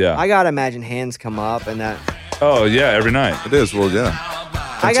Fault. Yeah. I got to imagine hands come up and that. Oh, yeah, every night. It is, well, yeah.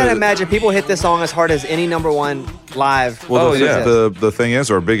 I got to imagine people hit this song as hard as any number one live. Well, yeah. The thing is,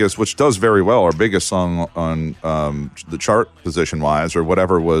 our biggest, which does very well, our biggest song on the chart position-wise or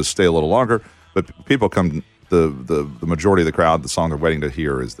whatever was Stay a Little Longer, but people come, the majority of the crowd, the song they're waiting to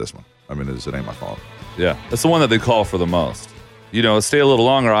hear is this one. I mean, It Ain't My Fault. Yeah, it's the one that they call for the most. Stay a Little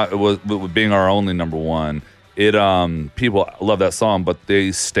Longer, it was being our only number one. People love that song, but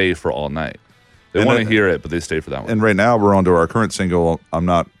they stay for all night. They want to hear it, but they stay for that one. And right now we're on to our current single, I'm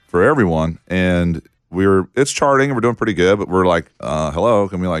Not For Everyone, and it's charting and we're doing pretty good, but we're like, hello,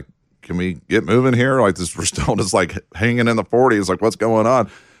 can we get moving here? Like this, we're still just like hanging in the 40s, like what's going on?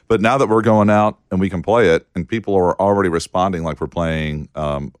 But now that we're going out and we can play it and people are already responding like we're playing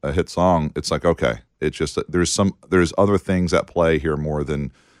a hit song, it's like, okay, it's just, there's other things at play here more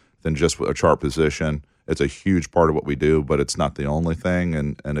than just a chart position. It's a huge part of what we do, but it's not the only thing,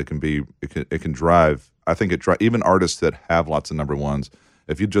 and it can drive. I think even artists that have lots of number ones.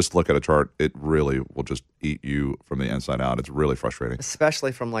 If you just look at a chart, it really will just eat you from the inside out. It's really frustrating,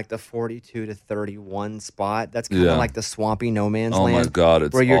 especially from like the 42 to 31 spot. That's kind of like the swampy no man's land. Oh my God,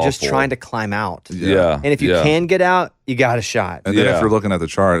 it's where you're awful. just trying to climb out. Yeah, and if you can get out, you got a shot. And then if you're looking at the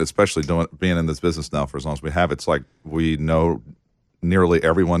chart, especially being in this business now for as long as we have, it's like we know nearly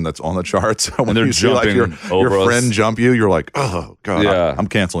everyone that's on the charts. When they're you see like your friend jump you're like, oh God, yeah. I'm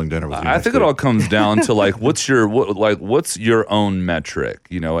canceling dinner with you. I think it all comes down to like what's your own metric,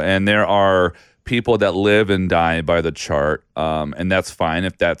 and there are people that live and die by the chart, and that's fine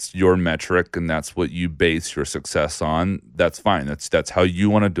if that's your metric and that's what you base your success on. That's fine. That's how you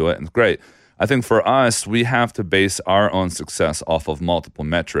want to do it, and it's great. I think for us, we have to base our own success off of multiple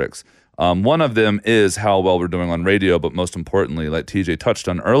metrics. One of them is how well we're doing on radio, but most importantly, like TJ touched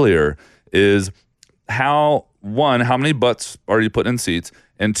on earlier, is how many butts are you putting in seats,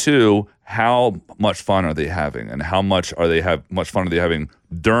 and two, how much fun are they having, and how much fun are they having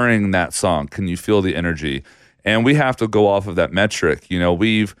during that song? Can you feel the energy? And we have to go off of that metric.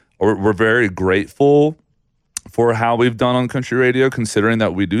 We're very grateful for how we've done on country radio, considering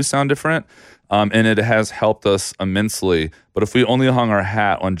that we do sound different. And it has helped us immensely. But if we only hung our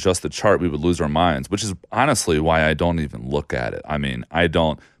hat on just the chart, we would lose our minds, which is honestly why I don't even look at it. I mean, I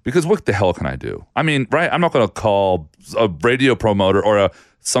don't, because what the hell can I do? I mean, right? I'm not going to call a radio promoter or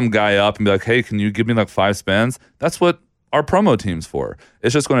some guy up and be like, hey, can you give me like 5 spins? That's what our promo team's for.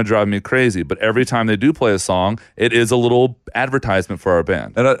 It's just going to drive me crazy. But every time they do play a song, it is a little advertisement for our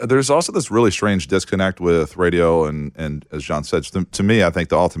band. And there's also this really strange disconnect with radio. And as John said, to me, I think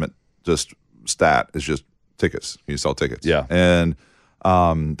the ultimate just stat is just tickets. You sell tickets. Yeah. And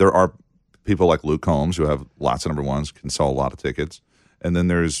there are people like Luke Combs who have lots of number ones, can sell a lot of tickets. And then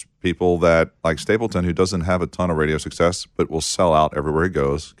there's people that like Stapleton who doesn't have a ton of radio success, but will sell out everywhere he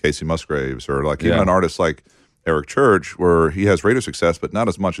goes. Casey Musgraves, or like even an artist like Eric Church, where he has radio success, but not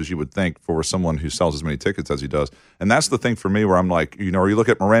as much as you would think for someone who sells as many tickets as he does. And that's the thing for me where I'm like, or you look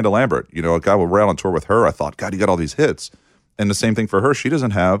at Miranda Lambert, a guy will rail on tour with her. I thought, God, you got all these hits. And the same thing for her. She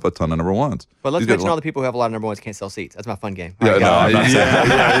doesn't have a ton of number ones. But let's mention all the people who have a lot of number ones can't sell seats. That's my fun game. Yeah, right, I'm not saying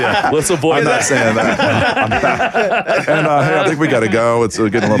yeah. Let's avoid I'm that. not saying that. And hey, I think we got to go. It's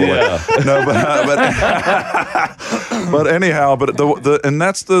getting a little late. No, but anyhow, and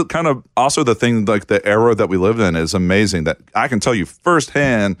that's the kind of also the thing, like the era that we live in is amazing. That I can tell you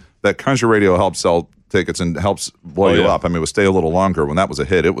firsthand that country radio helps sell tickets and helps blow you up. I mean, it would Stay a Little Longer. When that was a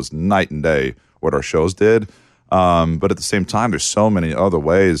hit, it was night and day what our shows did. But at the same time, there's so many other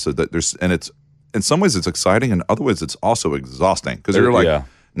ways that in some ways it's exciting, and other ways it's also exhausting because you're like,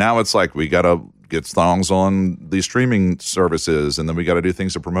 now it's like we got to get songs on these streaming services, and then we got to do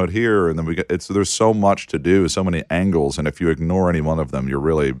things to promote here, and then there's so much to do, so many angles, and if you ignore any one of them, you're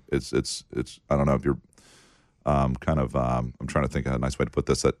really it's I don't know if you're I'm trying to think of a nice way to put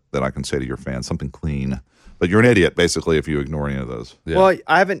this that I can say to your fans, something clean. But you're an idiot, basically, if you ignore any of those. Yeah. Well,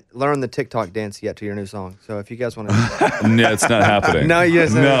 I haven't learned the TikTok dance yet to your new song. So if you guys want to... Yeah, it's not happening. No,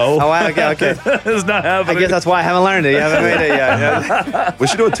 yes. No. Oh, okay. It's not happening. I guess that's why I haven't learned it. You haven't made it yet. We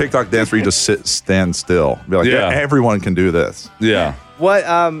should do a TikTok dance where you just stand still. Be like, everyone can do this. Yeah. What?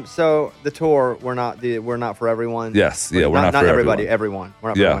 So the tour, we're not for everyone. Yes. Yeah, we're not for everybody. everyone. We're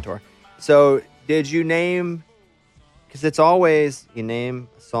not for everyone tour. So did you name... Because it's always, you name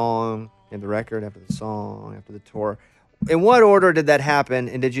a song, name the record after the song, after the tour. In what order did that happen?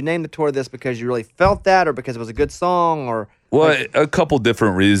 And did you name the tour this because you really felt that, or because it was a good song, or? Well, a couple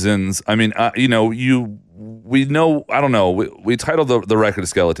different reasons. I mean, we know. I don't know. We titled the record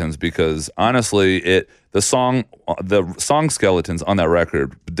 "Skeletons" because honestly, the song "Skeletons" on that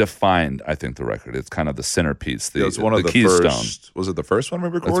record defined, I think, the record. It's kind of the centerpiece. It's one of the keystone. First. Was it the first one we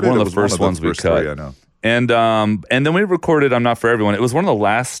recorded? It's one of the first ones we cut. I know. And then we recorded "I'm Not For Everyone." It was one of the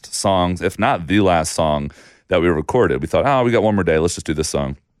last songs, if not the last song, that we recorded. We thought, we got one more day. Let's just do this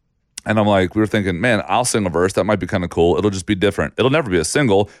song. And I'm like, we were thinking, man, I'll sing a verse. That might be kind of cool. It'll just be different. It'll never be a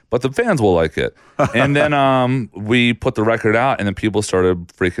single, but the fans will like it. And then we put the record out, and then people started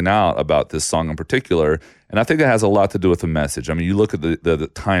freaking out about this song in particular. And I think it has a lot to do with the message. I mean, you look at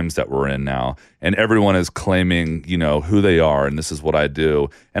the times that we're in now, and everyone is claiming, who they are, and this is what I do.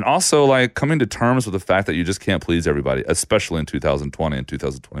 And also, like, coming to terms with the fact that you just can't please everybody, especially in 2020 and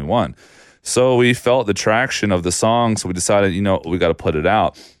 2021. So we felt the traction of the song, so we decided, we got to put it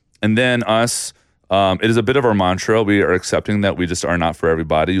out. And then us, it is a bit of our mantra. We are accepting that we just are not for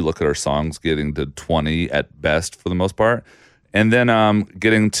everybody. You look at our songs getting to 20 at best for the most part. And then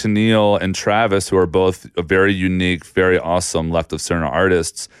getting to Neil and Travis, who are both very unique, very awesome left of center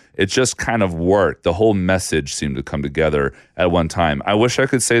artists, it just kind of worked. The whole message seemed to come together at one time. I wish I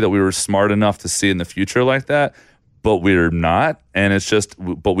could say that we were smart enough to see in the future like that, but we're not. And it's just,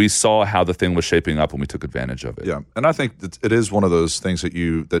 but we saw how the thing was shaping up and we took advantage of it. Yeah. And I think it is one of those things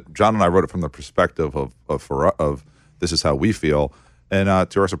that John and I wrote it from the perspective of this is how we feel. And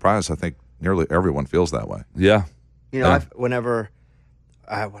to our surprise, I think nearly everyone feels that way. Yeah. When I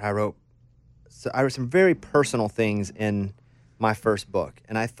wrote some very personal things in my first book.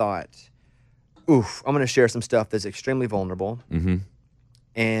 And I thought, I'm going to share some stuff that's extremely vulnerable. Mm-hmm.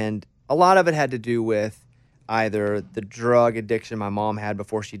 And a lot of it had to do with either the drug addiction my mom had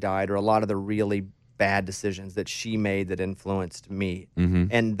before she died, or a lot of the really bad decisions that she made that influenced me. Mm-hmm.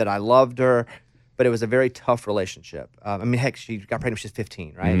 And that I loved her, but it was a very tough relationship. Heck, she got pregnant when she was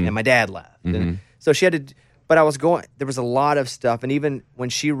 15, right? Mm-hmm. And my dad left. Mm-hmm. And so she had to, but there was a lot of stuff. And even when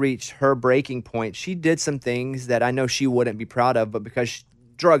she reached her breaking point, she did some things that I know she wouldn't be proud of, but because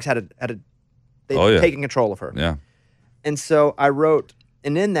drugs had taken control of her. Yeah. And so I wrote,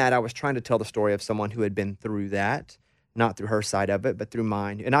 and in that, I was trying to tell the story of someone who had been through that, not through her side of it, but through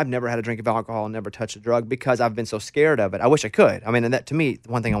mine. And I've never had a drink of alcohol, never touched a drug because I've been so scared of it. I wish I could. I mean, and that to me,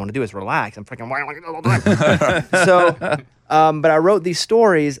 one thing I want to do is relax. I'm freaking wild all the time. So, but I wrote these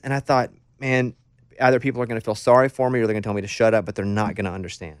stories, and I thought, man, either people are going to feel sorry for me or they're going to tell me to shut up, but they're not going to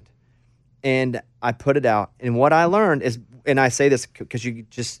understand. And I put it out. And what I learned is, and I say this because you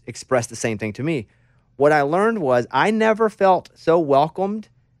just expressed the same thing to me. What I learned was I never felt so welcomed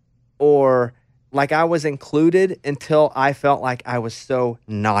or like I was included until I felt like I was so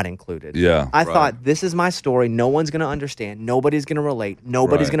not included. Yeah. I thought, this is my story. No one's going to understand. Nobody's going to relate.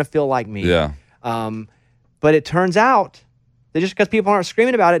 Nobody's going to feel like me. Yeah. But it turns out that just because people aren't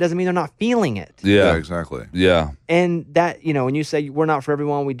screaming about it doesn't mean they're not feeling it. Yeah. Exactly. Yeah. And that, when you say we're not for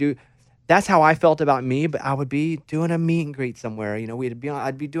everyone, we do. That's how I felt about me, but I would be doing a meet and greet somewhere.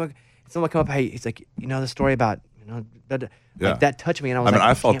 I'd be doing, someone would come up, hey, it's like, the story about, like that touched me. And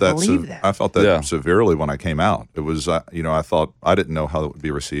I felt that. I felt that severely when I came out. It was, I thought, I didn't know how it would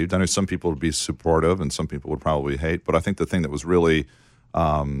be received. I knew some people would be supportive and some people would probably hate. But I think the thing that was really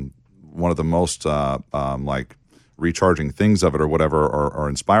one of the most like recharging things of it or whatever, or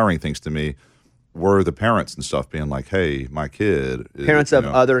inspiring things to me, were the parents and stuff being like, hey, my kid. Parents of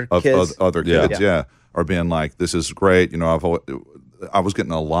other kids. Other kids, are being like, this is great. I was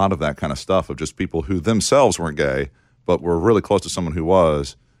getting a lot of that kind of stuff of just people who themselves weren't gay, but were really close to someone who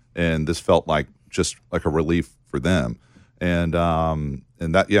was, and this felt like just like a relief for them. And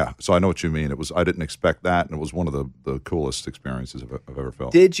that, so I know what you mean. I didn't expect that, and it was one of the coolest experiences I've ever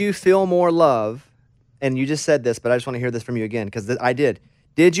felt. Did you feel more love? And you just said this, but I just want to hear this from you again, because I did.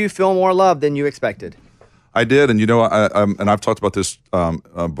 Did you feel more love than you expected? I did, and and I've talked about this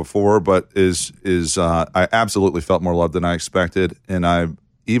before, but I absolutely felt more love than I expected, and I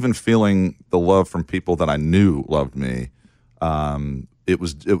even feeling the love from people that I knew loved me.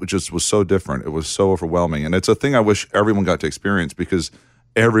 It just was so different. It was so overwhelming, and it's a thing I wish everyone got to experience because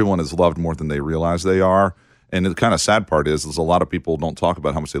everyone is loved more than they realize they are. And the kind of sad part is a lot of people don't talk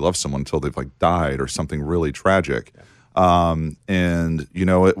about how much they love someone until they've like died or something really tragic. And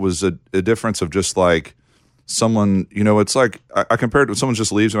it was a difference of just like someone, it's like I compared it to someone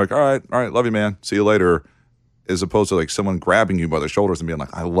just leaves and like, all right, love you, man, see you later, as opposed to like someone grabbing you by the shoulders and being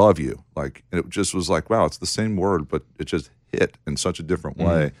like, I love you. Like it just was like, wow, it's the same word, but it just hit in such a different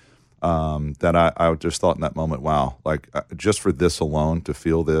way that I just thought in that moment, wow, like just for this alone to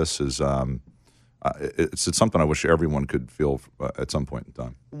feel this is it's something I wish everyone could feel at some point in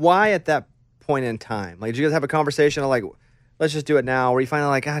time. Why at that point in time? Like, did you guys have a conversation of like, let's just do it now? Or you finally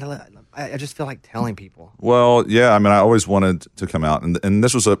like, God, I just feel like telling people. Well, yeah, I mean, I always wanted to come out, and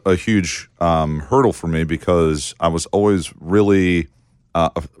this was a huge hurdle for me because I was always really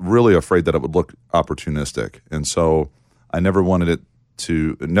afraid that it would look opportunistic, and so I never wanted it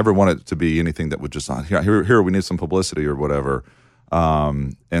to be anything that would just here we need some publicity or whatever.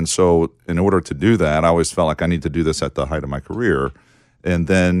 And so in order to do that, I always felt like I need to do this at the height of my career. And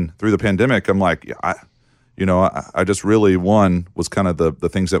then through the pandemic, I'm like, I just really, one was kind of the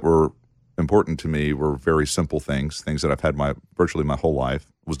things that were important to me were very simple things that I've had virtually my whole life.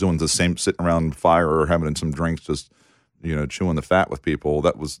 Was doing the same, sitting around fire or having some drinks, just, chewing the fat with people.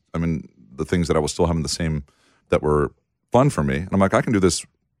 That was, the things that I was still having the same that were fun for me. And I'm like, I can do this,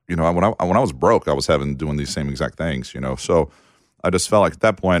 when I was broke, I was doing these same exact things, so I just felt like at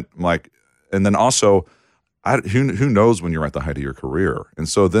that point, I'm like, and then also, who knows when you're at the height of your career? And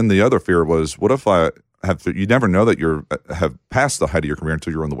so then the other fear was, what if you never know that have passed the height of your career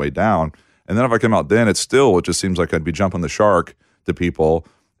until you're on the way down. And then if I come out then, it just seems like I'd be jumping the shark to people.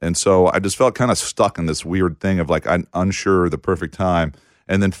 And so I just felt kind of stuck in this weird thing of like, I'm unsure the perfect time.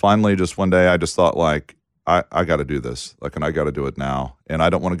 And then finally, just one day, I just thought like, I got to do this, like, and I got to do it now. And I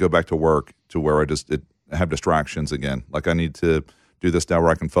don't want to go back to work to where I have distractions again. Like I need to do this now where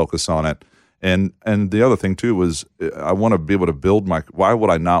I can focus on it. And the other thing too was I want to be able to build why would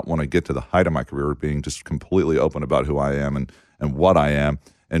I not want to get to the height of my career being just completely open about who I am and what I am.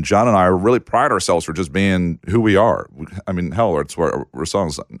 And John and I really pride ourselves for just being who we are. I mean, hell, it's where our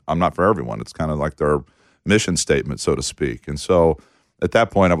songs, I'm not for everyone. It's kind of like their mission statement, so to speak. And so at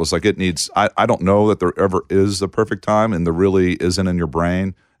that point I was like, I don't know that there ever is the perfect time, and there really isn't in your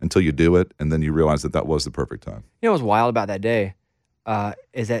brain until you do it. And then you realize that was the perfect time. What was wild about that day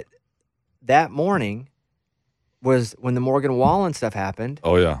is that morning was when the Morgan Wallen stuff happened.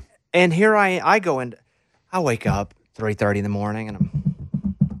 Oh, yeah. And here I go, and I wake up 3:30 in the morning, and I'm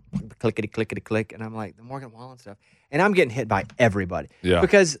clickety-clickety-click, and I'm like, the Morgan Wallen stuff. And I'm getting hit by everybody. Yeah.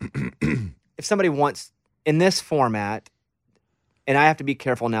 Because if somebody wants, in this format, and I have to be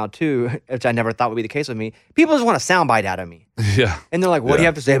careful now too, which I never thought would be the case with me, people just want a soundbite out of me. Yeah. And they're like, what do you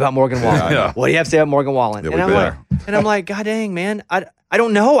have to say about Morgan Wallen? Yeah. What do you have to say about Morgan Wallen? Yeah, and I'm like, God dang, man, I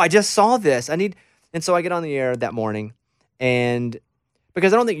don't know. I just saw this. And so I get on the air that morning, and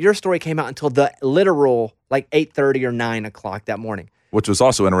because I don't think your story came out until the literal like 8:30 or 9 o'clock that morning. Which was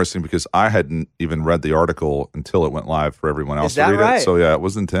also interesting because I hadn't even read the article until it went live for everyone else to read right? it. So yeah, it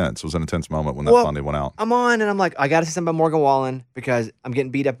was intense. It was an intense moment when that finally went out. I'm on, and I'm like, I got to say something about Morgan Wallen because I'm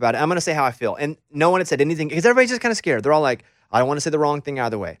getting beat up about it. I'm going to say how I feel. And no one had said anything because everybody's just kind of scared. They're all like, I don't want to say the wrong thing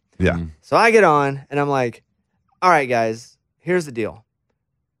either way. Yeah. So I get on, and I'm like, all right, guys, here's the deal.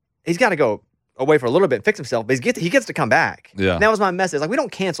 He's got to go away for a little bit, fix himself, but he gets to come back. Yeah. And that was my message. Like, we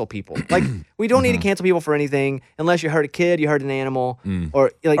don't cancel people. Like, we don't need to cancel people for anything unless you hurt a kid, you hurt an animal,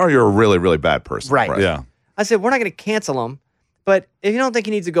 or you're a really, really bad person. Right. Yeah. I said, we're not going to cancel him, but if you don't think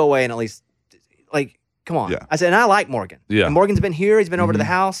he needs to go away and at least, like, come on. Yeah. I said, and I like Morgan. Yeah. And Morgan's been here. He's been over to the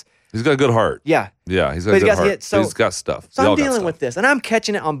house. He's got a good heart. Yeah. Yeah, he's got But a he's good got heart. hit, so- He's got stuff. So We all I'm got dealing stuff. with this, and I'm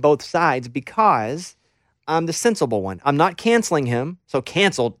catching it on both sides because I'm the sensible one. I'm not canceling him. So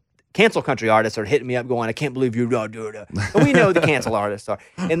cancel country artists are hitting me up going, I can't believe you don't do it. And we know the cancel artists are.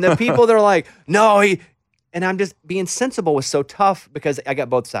 And the people that are like, no, and I'm just being sensible was so tough because I got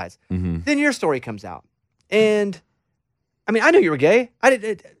both sides. Then your story comes out. And I mean, I knew you were gay. I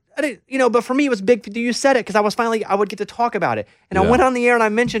didn't, but for me it was big. You said it because I would get to talk about it. And I went on the air and I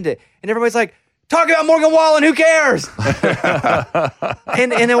mentioned it. And everybody's like, talk about Morgan Wallen, who cares?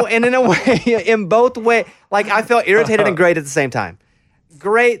 and in a way, in both ways, like I felt irritated and great at the same time.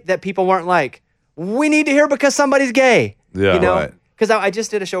 Great that people weren't like, we need to hear because somebody's gay. Yeah, right. Because I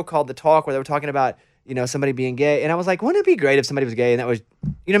just did a show called The Talk where they were talking about somebody being gay. And I was like, wouldn't it be great if somebody was gay and that was,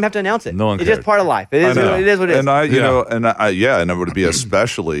 you don't have to announce it. No one It's cared. just part of life. It is what it is. And and it would be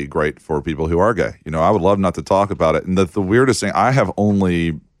especially great for people who are gay. I would love not to talk about it. And the weirdest thing, I have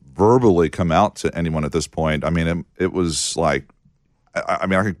only verbally come out to anyone at this point. I mean, it was like, I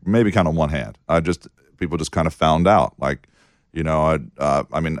could maybe count on one hand. People just kind of found out. Like,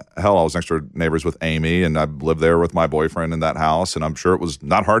 I mean, hell, I was next door neighbors with Amy, and I lived there with my boyfriend in that house, and I'm sure it was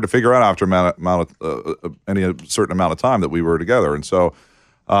not hard to figure out after any certain amount of time that we were together. And so,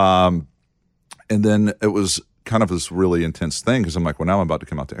 and then it was kind of this really intense thing because I'm like, well, now I'm about to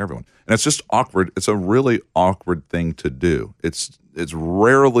come out to everyone, and it's just awkward. It's a really awkward thing to do. It's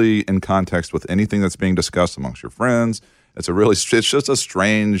rarely in context with anything that's being discussed amongst your friends. It's just a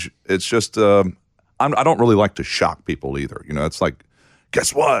strange. It's just. I don't really like to shock people either. It's like,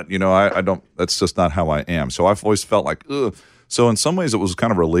 guess what? I don't. That's just not how I am. So I've always felt like, ugh. So in some ways, it was kind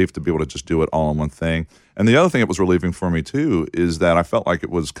of a relief to be able to just do it all in one thing. And the other thing it was relieving for me too is that I felt like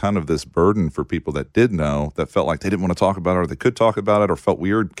it was kind of this burden for people that did know, that felt like they didn't want to talk about it, or they could talk about it, or felt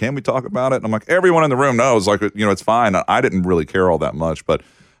weird. Can we talk about it? And I'm like, everyone in the room knows. Like, it's fine. I didn't really care all that much,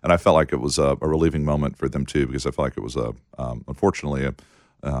 and I felt like it was a relieving moment for them too, because I felt like it was unfortunately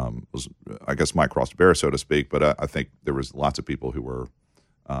was, I guess, my cross to bear, so to speak. But I think there was lots of people who were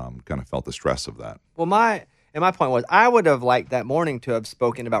kind of felt the stress of that. Well, my point was, I would have liked that morning to have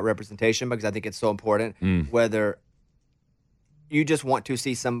spoken about representation, because I think it's so important. Whether you just want to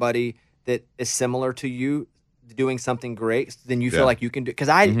see somebody that is similar to you doing something great, then you feel like you can do. Because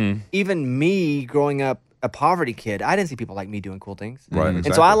even me growing up a poverty kid, I didn't see people like me doing cool things. Right, And so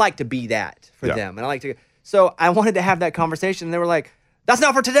exactly. I like to be that for them, and I like to. So I wanted to have that conversation, and they were like, "That's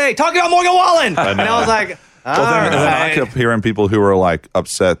not for today. Talk about Morgan Wallen." And I was like, And then I kept hearing people who were like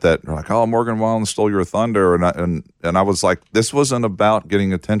upset that were like, "Oh, Morgan Wallen stole your thunder," and I was like, "This wasn't about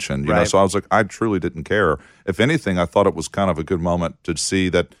getting attention, you know." So I was like, I truly didn't care. If anything, I thought it was kind of a good moment to see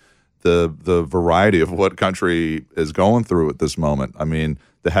that the variety of what country is going through at this moment. I mean,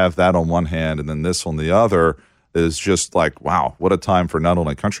 to have that on one hand and then this on the other is just like, wow, what a time for not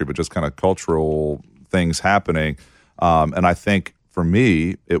only country but just kind of cultural things happening. And I think, for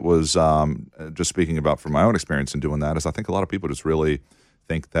me, it was just speaking about from my own experience in doing that, is I think a lot of people just really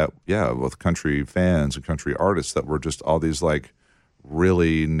think that, with country fans and country artists, that we're just all these like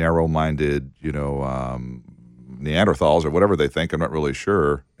really narrow-minded, Neanderthals or whatever they think. I'm not really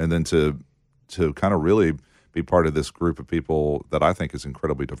sure. And then to kind of really be part of this group of people that I think is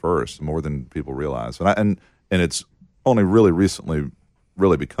incredibly diverse, more than people realize. And it's only really recently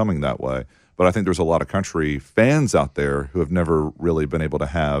really becoming that way. But I think there's a lot of country fans out there who have never really been able to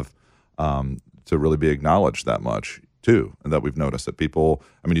have to really be acknowledged that much too, and that we've noticed that people.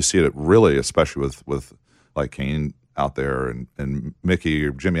 I mean, you see it really, especially with like Kane out there and Mickey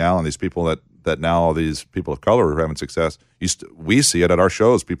or Jimmy Allen, these people that now all these people of color are having success. We see it at our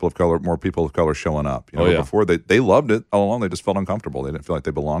shows. More people of color showing up. Before they loved it all along, they just felt uncomfortable. They didn't feel like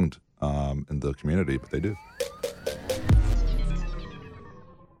they belonged in the community, but they do.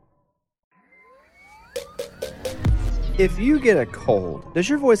 if you get a cold, does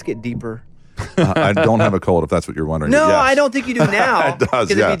your voice get deeper? I don't have a cold, if that's what you're wondering. No, Yes. I don't think you do now. It does,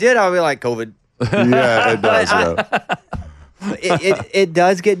 Because if you did, I would be like, COVID. Yeah, it does. It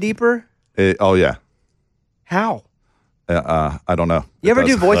does get deeper? Oh, yeah. How? I don't know. You ever It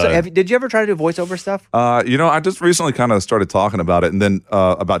do does. voice? Did you ever try to do voiceover stuff? I just recently kind of started talking about it, and then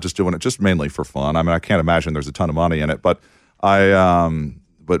about just doing it just mainly for fun. I mean, I can't imagine there's a ton of money in it, but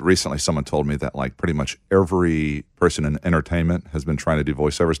but recently someone told me that like pretty much every person in entertainment has been trying to do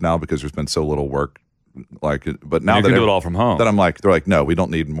voiceovers now because there's been so little work. But now you can do it all from home. That I'm like, they're like, no, we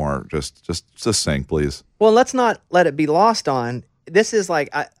don't need more. Just sing, please. Well, let's not let it be lost on. This is like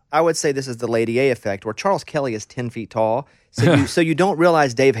I would say this is the Lady A effect, where Charles Kelly is 10 feet tall. So you don't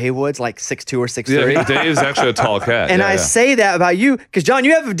realize Dave Haywood's like 6'2" or 6'3". Yeah, Dave's actually a tall cat. And I say that about you because, John,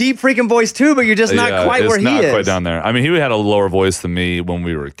 you have a deep freaking voice too, but you're just not quite where he is. It's not quite down there. I mean, he had a lower voice than me when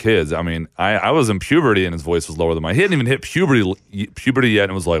we were kids. I mean, I was in puberty and his voice was lower than mine. He hadn't even hit puberty yet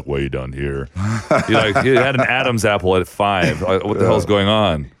and was like, way down here. He had an Adam's apple at 5. What the hell's going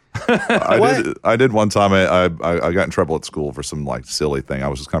on? I did one time. I got in trouble at school for some like silly thing. I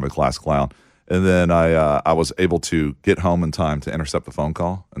was just kind of a class clown. And then I was able to get home in time to intercept the phone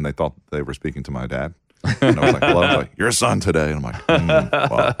call, and they thought they were speaking to my dad. And I was like, hello. I was like, your son today. And I'm like,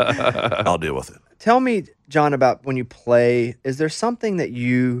 well, I'll deal with it. Tell me, John, about when you play, is there something that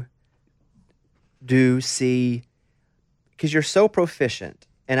you do see, because you're so proficient,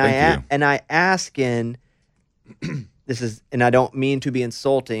 and I ask in, this is, and I don't mean to be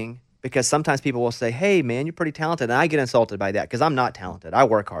insulting, Because sometimes people will say, "Hey, man, you're pretty talented," and I get insulted by that because I'm not talented. I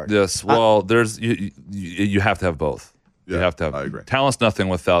work hard. Yes. Well, you have to have both. You Yeah, have to have. I agree. Talent's nothing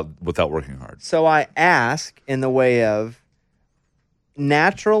without working hard. So I ask in the way of,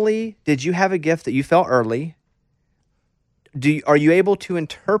 naturally, did you have a gift that you felt early? Are you able to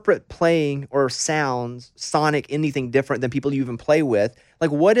interpret playing or sounds, sonic, anything different than people you even play with?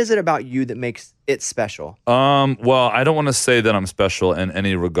 Like, what is it about you that makes it special? Well, I don't want to say that I'm special in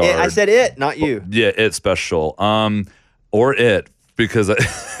any regard. I said it, not you. Yeah, it's special. Or it, because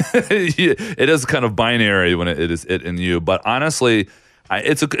it is kind of binary when it is it and you. But honestly,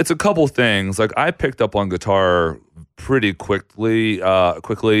 it's a couple things. Like, I picked up on guitar pretty quickly. But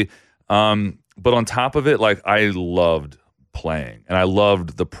on top of it, like, I loved playing and I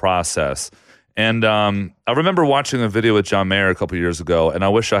loved the process. And I remember watching a video with John Mayer a couple years ago, and I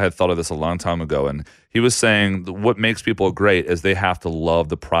wish I had thought of this a long time ago. And he was saying what makes people great is they have to love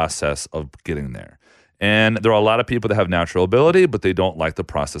the process of getting there. And there are a lot of people that have natural ability, but they don't like the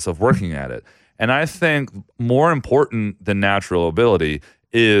process of working at it. And I think more important than natural ability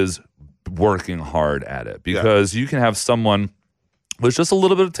is working hard at it, because you can have someone with just a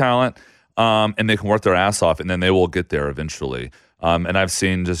little bit of talent, and they can work their ass off, and then they will get there eventually. And I've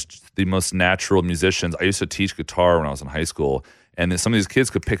seen just the most natural musicians. I used to teach guitar when I was in high school, and then some of these kids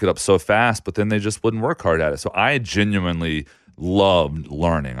could pick it up so fast, but then they just wouldn't work hard at it. So I genuinely loved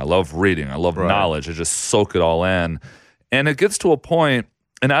learning. I love reading. I love knowledge. I just soak it all in. And it gets to a point,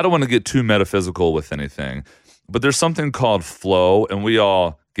 and I don't want to get too metaphysical with anything, but there's something called flow, and we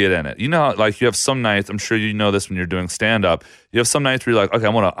all get in it. You know, like, you have some nights, I'm sure you know this when you're doing stand-up, you have some nights where you're like, okay,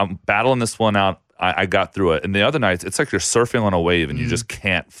 I'm battling this one out. I got through it. And the other nights, it's like you're surfing on a wave and you just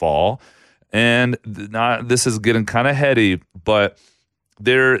can't fall. And this is getting kind of heady, but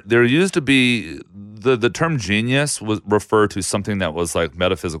there used to be, the term genius was referred to something that was like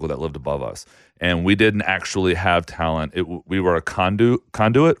metaphysical, that lived above us. And we didn't actually have talent. We were a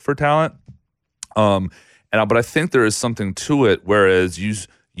conduit for talent. But I think there is something to it, whereas you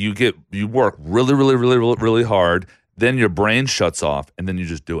work really, really, really, really, really hard, then your brain shuts off, and then you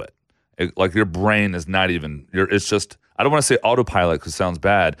just do it. Like, your brain is not even, it's just, I don't want to say autopilot because it sounds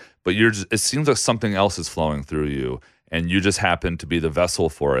bad, but it seems like something else is flowing through you, and you just happen to be the vessel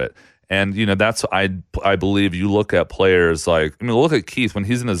for it. And, you know, that's, I believe, you look at players like, I mean, look at Keith. When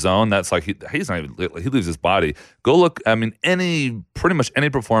he's in the zone, that's like, he's not even, he leaves his body. Go look, I mean, pretty much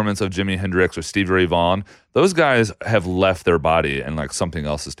any performance of Jimi Hendrix or Stevie Ray Vaughan, those guys have left their body and like something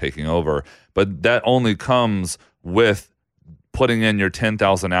else is taking over. But that only comes with putting in your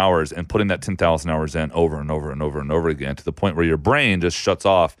 10,000 hours and putting that 10,000 hours in over and over and over and over again, to the point where your brain just shuts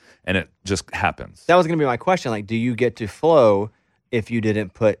off and it just happens. That was going to be my question. Like, do you get to flow if you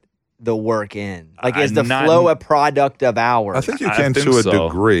didn't put the work in? Like, is the flow a product of hours? I think you can to a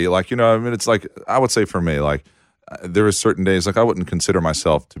degree. Like, you know, I mean, it's like, I would say for me, like, there are certain days, like, I wouldn't consider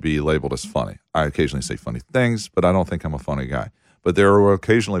myself to be labeled as funny. I occasionally say funny things, but I don't think I'm a funny guy. But there will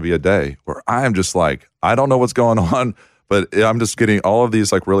occasionally be a day where I am just like, I don't know what's going on, but I'm just getting all of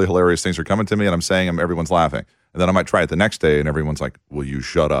these like really hilarious things are coming to me, and I'm saying them, everyone's laughing. And then I might try it the next day, and everyone's like, "Will you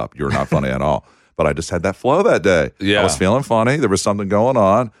shut up? You're not funny at all." But I just had that flow that day. Yeah. I was feeling funny. There was something going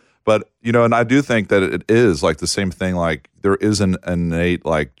on. But, you know, and I do think that it is like the same thing. Like, there is an innate,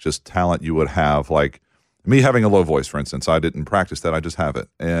 like, just talent you would have. Like, me having a low voice, for instance, I didn't practice that. I just have it.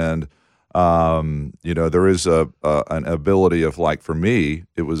 And, you know, there is an ability of, like, for me,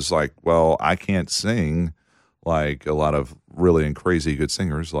 it was like, well, I can't sing like a lot of really and crazy good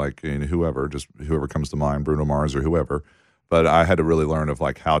singers, like, you know, whoever comes to mind, Bruno Mars or whoever. But I had to really learn of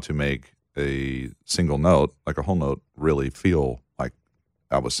like how to make a single note, like a whole note, really feel like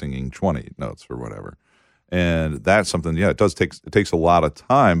I was singing 20 notes or whatever. And that's something, yeah, it takes a lot of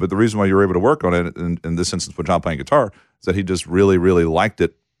time. But the reason why you're able to work on it in this instance with John playing guitar is that he just really, really liked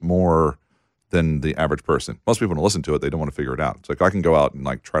it more than the average person. Most people don't listen to it. They don't want to figure it out. It's like, I can go out and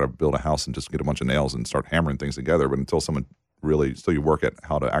like try to build a house and just get a bunch of nails and start hammering things together. But until you work at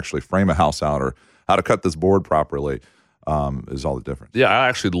how to actually frame a house out or how to cut this board properly, is all the difference. Yeah, I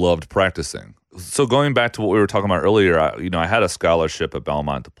actually loved practicing. So going back to what we were talking about earlier, I had a scholarship at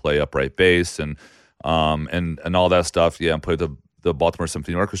Belmont to play upright bass and all that stuff. Yeah, and played the Baltimore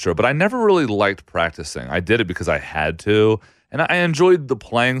Symphony Orchestra. But I never really liked practicing. I did it because I had to. And I enjoyed the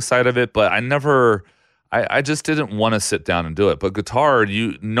playing side of it, but I just didn't want to sit down and do it. But guitar,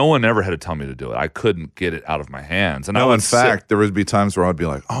 no one ever had to tell me to do it. I couldn't get it out of my hands. And in fact, there would be times where I'd be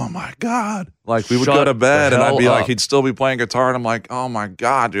like, oh my God. Like, we would go to bed and I'd be like, he'd still be playing guitar. And I'm like, oh my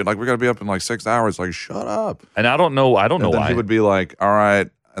God, dude, like, we're going to be up in like 6 hours. Like, shut up. And I don't know why. He would be like, all right.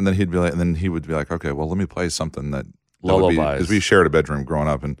 And then he would be like, okay, well, let me play something that lullabies. Because we shared a bedroom growing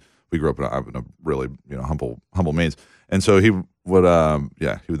up, and we grew up in a really humble means, and so he would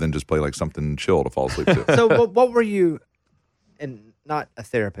then just play like something chill to fall asleep to. So what were you, and not a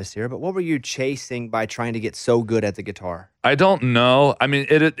therapist here, but what were you chasing by trying to get so good at the guitar? I don't know. I mean,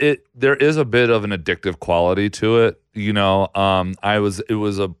 it there is a bit of an addictive quality to it. You know, it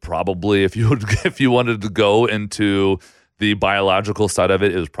was probably if you wanted to go into the biological side of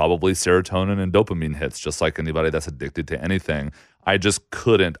it, it was probably serotonin and dopamine hits, just like anybody that's addicted to anything. I just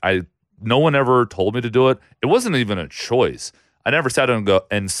couldn't. No one ever told me to do it. It wasn't even a choice. I never sat down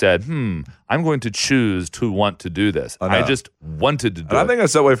and said, I'm going to choose to want to do this. I just wanted to do it. I think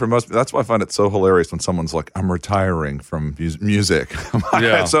that's that way for most people. That's why I find it so hilarious when someone's like, I'm retiring from music.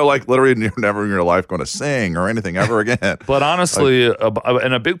 Yeah. So like literally you're never in your life going to sing or anything ever again. But honestly,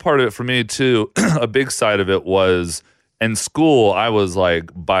 and a big part of it for me too, a big side of it was in school, I was like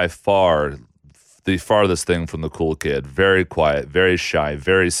by far the farthest thing from the cool kid. Very quiet, very shy,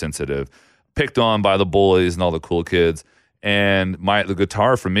 very sensitive, picked on by the bullies and all the cool kids. And the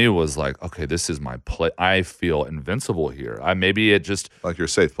guitar for me was like, okay, this is my play. I feel invincible here. Maybe it just like your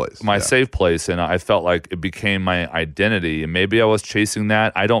safe place, my safe place, and I felt like it became my identity. And maybe I was chasing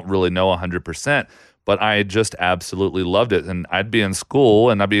that. I don't really know 100%, but I just absolutely loved it. And I'd be in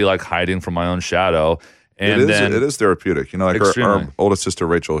school and I'd be like hiding from my own shadow. And it is therapeutic. You know, like Extremely. our oldest sister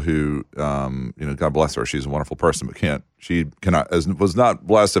Rachel, who God bless her, she's a wonderful person, but was not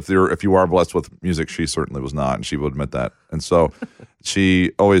blessed. If you are blessed with music, she certainly was not, and she would admit that. And so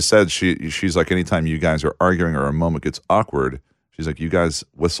she always said she's like, anytime you guys are arguing or a moment gets awkward, she's like, you guys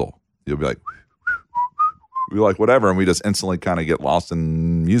whistle. You'll be like, we like whatever, and we just instantly kind of get lost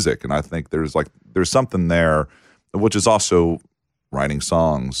in music. And I think there's something there, which is also writing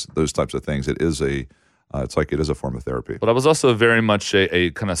songs, those types of things. It is it is a form of therapy. But I was also very much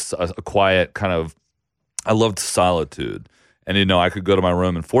a kind of a quiet kind of, I loved solitude. And, I could go to my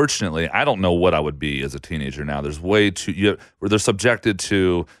room, and fortunately, I don't know what I would be as a teenager now. There's where they're subjected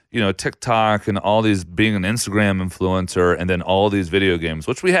to, TikTok and all these, being an Instagram influencer, and then all these video games,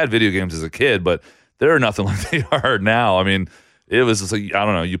 which we had video games as a kid, but they're nothing like they are now. I mean, it was just like, I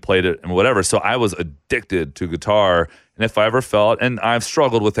don't know, you played it and whatever. So I was addicted to guitar. And if I ever felt, and I've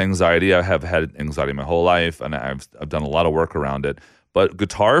struggled with anxiety, I have had anxiety my whole life, and I've done a lot of work around it. But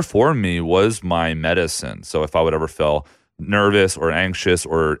guitar for me was my medicine. So if I would ever feel nervous or anxious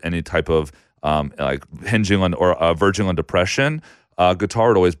or any type of like hinging on or verging on depression, guitar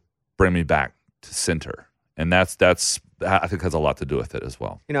would always bring me back to center. And that's I think has a lot to do with it as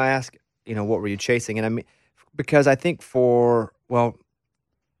well. I ask, what were you chasing? And I mean, because I think for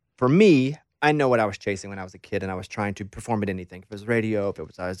me, I know what I was chasing when I was a kid, and I was trying to perform at anything. If it was radio, if it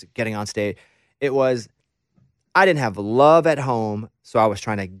was I was getting on stage, it was I didn't have love at home, so I was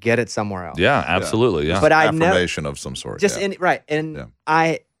trying to get it somewhere else. Yeah, absolutely. Yeah, but affirmation of some sort. Right, and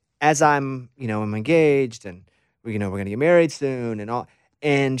as I'm engaged, and we're going to get married soon, and all,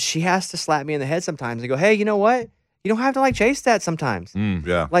 and she has to slap me in the head sometimes and go, "Hey, you know what? You don't have to like chase that sometimes.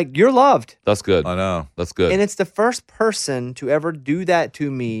 Like you're loved." That's good. I know. That's good. And it's the first person to ever do that to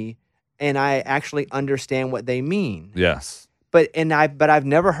me, and I actually understand what they mean. Yes. But I've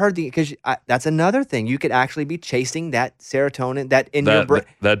never heard because that's another thing. You could actually be chasing that serotonin your brain.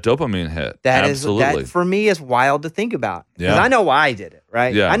 That dopamine hit. That for me is wild to think about. Because I know why I did it,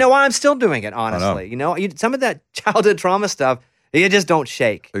 right? Yeah. I know why I'm still doing it, honestly. Some of that childhood trauma stuff, you just don't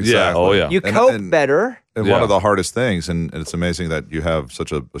shake. Exactly. Yeah. Oh, yeah. You cope better. And one of the hardest things, and it's amazing that you have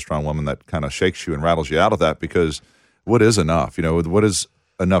such a strong woman that kind of shakes you and rattles you out of that, because what is enough? What is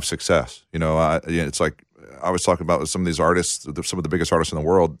enough success? It's like, I was talking about some of these artists, some of the biggest artists in the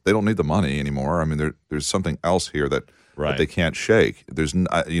world, they don't need the money anymore. I mean, there's something else here that they can't shake.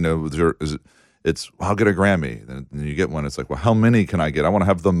 It's I'll get a Grammy, and you get one. It's like, well, how many can I get? I want to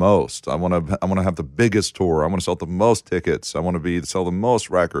have the most. I want to have the biggest tour. I want to sell the most tickets. I want to sell the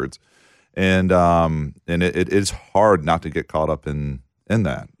most records, and it is hard not to get caught up in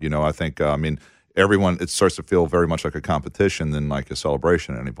that. I think everyone, it starts to feel very much like a competition than like a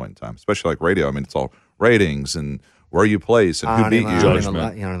celebration at any point in time, especially like radio. I mean, it's all ratings and where you place and who beat you.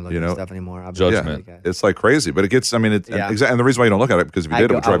 Judgment. You don't look at stuff anymore. Judgment. It's like crazy, but it gets, and the reason why you don't look at it, because if you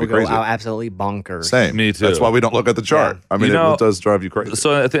did, it would drive you crazy. Absolutely bonkers. Same. Me too. That's why we don't look at the chart. Yeah. I mean, it does drive you crazy.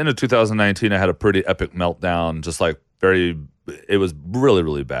 So at the end of 2019, I had a pretty epic meltdown, just like it was really,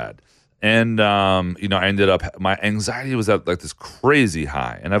 really bad. And, I ended up, my anxiety was at like this crazy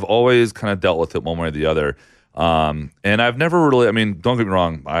high, and I've always kind of dealt with it one way or the other. And I've never really, don't get me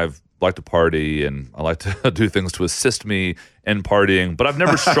wrong, I've liked to party, and I like to do things to assist me in partying, but I've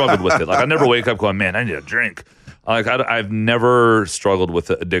never struggled with it. Like, I never wake up going, man, I need a drink. Like, I've never struggled with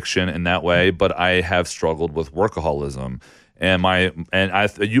addiction in that way, but I have struggled with workaholism. And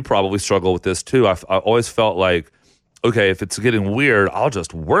you probably struggle with this too. I always felt like, okay, if it's getting weird, I'll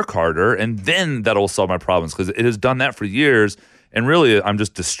just work harder and then that'll solve my problems, because it has done that for years. And really, I'm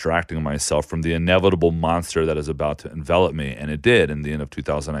just distracting myself from the inevitable monster that is about to envelop me. And it did. In the end of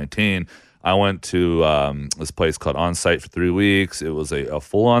 2019, I went to this place called On Site for 3 weeks. It was a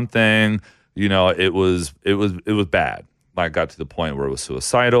full-on thing. You know, it was bad. I got to the point where it was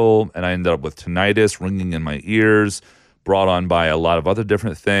suicidal, and I ended up with tinnitus ringing in my ears, brought on by a lot of other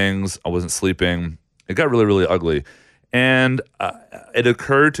different things. I wasn't sleeping. It got really, really ugly. And it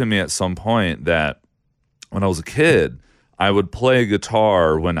occurred to me at some point that when I was a kid, I would play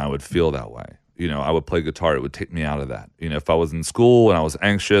guitar when I would feel that way. You know, I would play guitar. It would take me out of that. You know, if I was in school and I was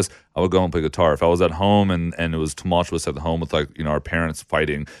anxious, I would go and play guitar. If I was at home and it was tumultuous at the home with, like, you know, our parents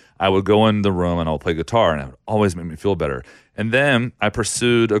fighting, I would go in the room and I would play guitar, and it would always make me feel better. And then I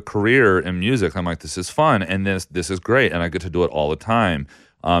pursued a career in music. I'm like, this is fun, and this is great, and I get to do it all the time.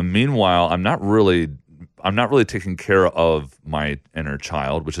 Meanwhile, I'm not really taking care of my inner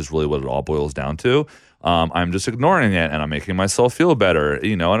child, which is really what it all boils down to. I'm just ignoring it, and I'm making myself feel better,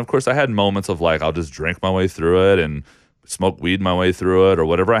 you know. And of course, I had moments of, like, I'll just drink my way through it and smoke weed my way through it, or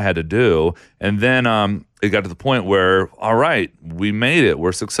whatever I had to do. And then it got to the point where, all right, we made it.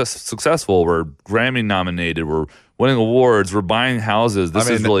 We're successful. We're Grammy nominated. We're winning awards. We're buying houses. This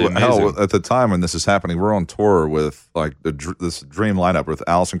is really amazing. Hell, at the time when this is happening, we're on tour with, like, this dream lineup with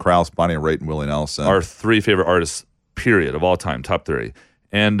Alison Krauss, Bonnie Raitt, and Willie Nelson. Our 3 favorite artists, period, of all time, top 3.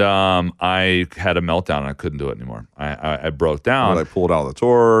 And I had a meltdown, and I couldn't do it anymore. I broke down. I pulled out of the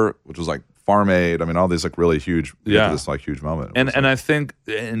tour, which was like Farm Aid. I mean, all these, like, really huge, this, like, huge moment. And I think,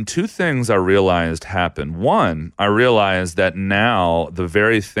 and 2 things I realized happened. One, I realized that now the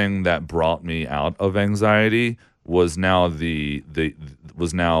very thing that brought me out of anxiety was now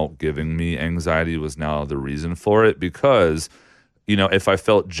was now giving me anxiety, was now the reason for it. Because, you know, if I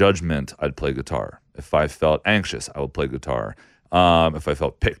felt judgment, I'd play guitar. If I felt anxious, I would play guitar. If I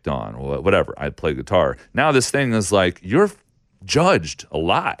felt picked on or whatever, I'd play guitar. Now this thing is like, you're judged a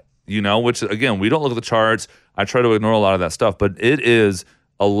lot, you know, which, again, we don't look at the charts. I try to ignore a lot of that stuff, but it is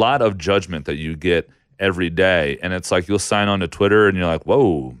a lot of judgment that you get every day. And it's like, you'll sign on to Twitter and you're like,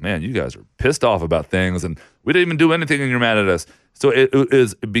 whoa, man, you guys are pissed off about things, and we didn't even do anything and you're mad at us. So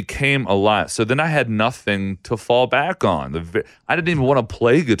it became a lot. So then I had nothing to fall back on. I didn't even want to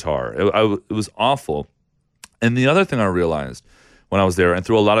play guitar. It was awful. And the other thing I realized when I was there, and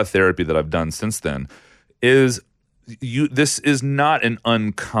through a lot of therapy that I've done since then, is this is not an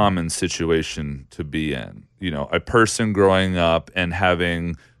uncommon situation to be in. You know, a person growing up and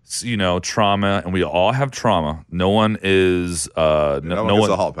having, you know, trauma, and we all have trauma. No one is no one gets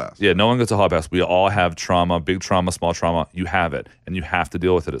a hall pass. Yeah, no one gets a hall pass. We all have trauma, big trauma, small trauma. You have it, and you have to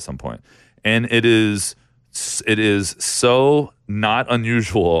deal with it at some point. And it is so not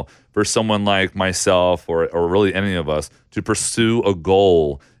unusual for someone like myself or really any of us to pursue a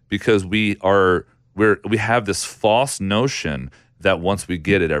goal, because we have this false notion that once we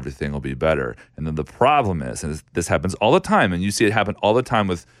get it, everything will be better. And then the problem is, and this happens all the time, and you see it happen all the time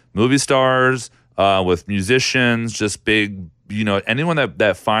with movie stars, with musicians, just big, you know, anyone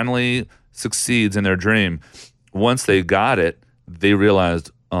that finally succeeds in their dream, once they got it, they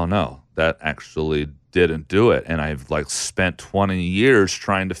realized, oh no, that actually didn't do it. And I've, like, spent 20 years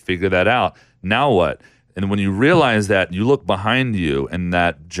trying to figure that out. Now what? And when you realize that, you look behind you, and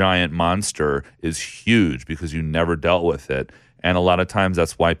that giant monster is huge because you never dealt with it. And a lot of times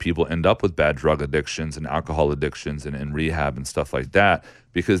that's why people end up with bad drug addictions and alcohol addictions and in rehab and stuff like that,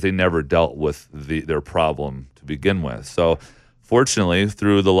 because they never dealt with their problem to begin with. So fortunately,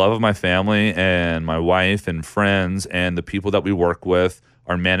 through the love of my family and my wife and friends and the people that we work with,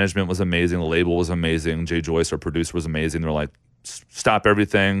 our management was amazing. The label was amazing. Jay Joyce, our producer, was amazing. They're like, stop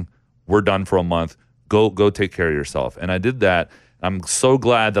everything. We're done for a month. Go take care of yourself. And I did that. I'm so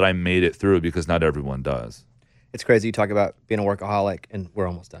glad that I made it through, because not everyone does. It's crazy you talk about being a workaholic, and we're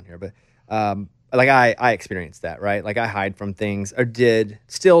almost done here, but like I experienced that, right? Like, I hide from things, or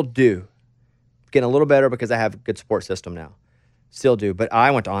still do. Getting a little better because I have a good support system now. Still do. But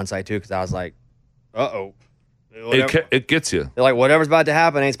I went to on-site too, because I was like, uh-oh. It gets you. They're like, whatever's about to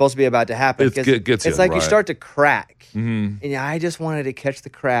happen ain't supposed to be about to happen. It gets you. It's like right. You start to crack. Mm-hmm. And I just wanted to catch the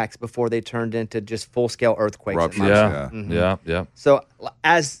cracks before they turned into just full-scale earthquakes. Eruptions, Yeah. Mm-hmm. Yeah. So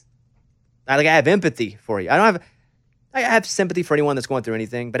I have empathy for you. I have sympathy for anyone that's going through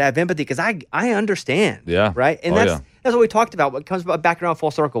anything, but I have empathy because I understand. Yeah. Right? And that's what we talked about. What comes back around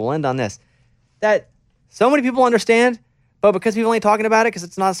full circle, we'll end on this. That so many people understand, but because people ain't talking about it, because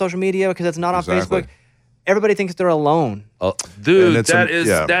it's not on social media, because it's not on Exactly. Facebook, everybody thinks they're alone. Dude, And that is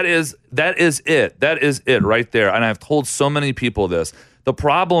it. That is it right there. And I've told so many people this. The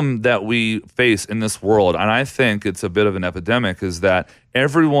problem that we face in this world, and I think it's a bit of an epidemic, is that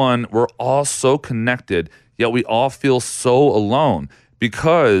we're all so connected, yet we all feel so alone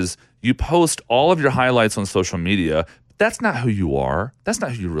because you post all of your highlights on social media. That's not who you are. That's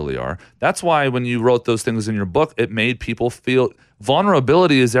not who you really are. That's why when you wrote those things in your book, it made people feel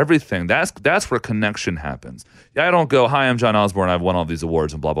vulnerability is everything. That's where connection happens. Yeah, I don't go, hi, I'm John Osborne. I've won all these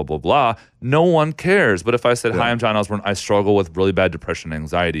awards and blah, blah, blah, blah. No one cares. But if I said, hi, I'm John Osborne, I struggle with really bad depression and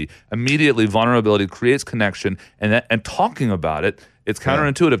anxiety, immediately vulnerability creates connection. And talking about it, it's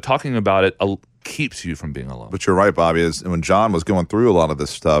counterintuitive. Talking about it keeps you from being alone. But you're right, Bobby. Is when John was going through a lot of this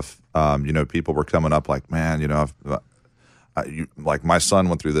stuff, people were coming up like, man, like my son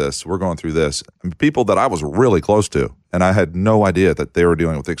went through this. We're going through this. And people that I was really close to, and I had no idea that they were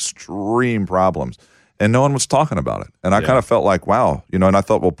dealing with extreme problems, and no one was talking about it. And I kind of felt like, wow, and I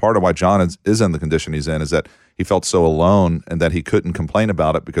thought, well, part of why John is in the condition he's in is that he felt so alone and that he couldn't complain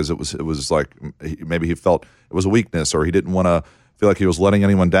about it because it was like maybe he felt it was a weakness, or he didn't want to feel like he was letting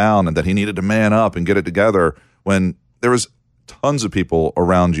anyone down, and that he needed to man up and get it together when there was tons of people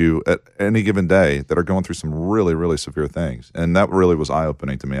around you at any given day that are going through some really, really severe things. And that really was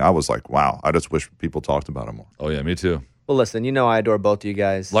eye-opening to me. I was like, wow, I just wish people talked about it more. Oh, yeah, me too. Well, listen, I adore both of you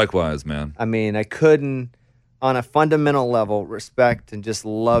guys. Likewise, man. I mean, I couldn't, on a fundamental level, respect and just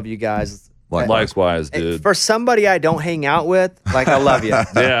love you guys. Likewise, dude. For somebody I don't hang out with, like, I love you.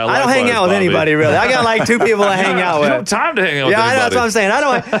 Yeah, I don't hang out with anybody, really. I got like 2 people I hang out You with. don't have time to hang out with Yeah, I anybody. know, that's what I'm saying. I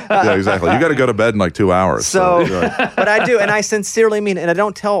don't. Yeah, exactly. You got to go to bed in like 2 hours. So, right. but I do, and I sincerely mean it. And I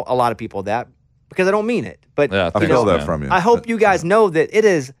don't tell a lot of people that because I don't mean it. But Yeah, I thanks, feel that man. from you. I hope you guys know that it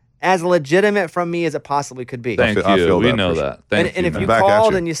is as legitimate from me as it possibly could be. Thank I you. feel We that know for sure. that. Thank and you, if man. you Back at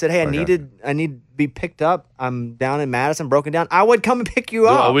called you. and you said, "Hey, I Back at need to be picked up. I'm down in Madison, broken down," I would come and pick you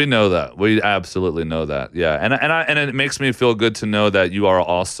up. Oh, we know that. We absolutely know that. Yeah, and it makes me feel good to know that you are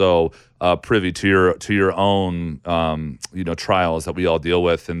also privy to your own trials that we all deal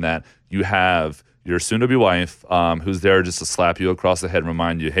with, and that you have your soon-to-be wife who's there just to slap you across the head and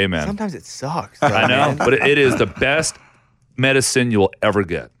remind you, hey, man. Sometimes it sucks. I know, man. but it is the best medicine you'll ever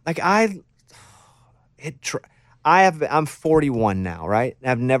get. Like I'm 41 now, right?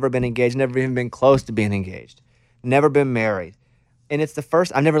 I've never been engaged, never even been close to being engaged, never been married, and it's the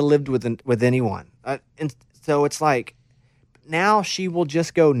first. I've never lived with anyone, and so it's like now she will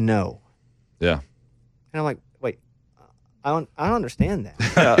just go no, Yeah. and I'm like, wait, I don't understand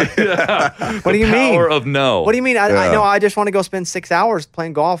that. What do you mean? Power of no. What do you mean? I know I just want to go spend 6 hours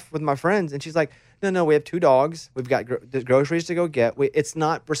playing golf with my friends, and she's like, no, we have 2 dogs, we've got groceries to go get. It's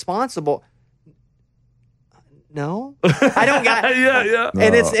not responsible. No, I don't got. yeah.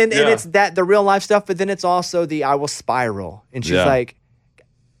 And it's that the real life stuff, but then it's also the I will spiral. And she's like,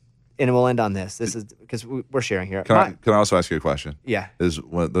 and we'll end on this. This is because we're sharing here. Can I also ask you a question? Yeah. Is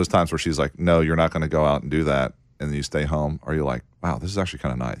when those times where she's like, no, you're not going to go out and do that, and then you stay home, are you like, wow, this is actually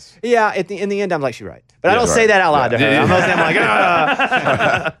kind of nice? Yeah. In the end, I'm like, she's right, but I don't right. say that out loud to her. Yeah.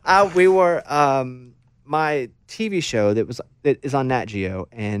 I'm like, we were my TV show that is on Nat Geo,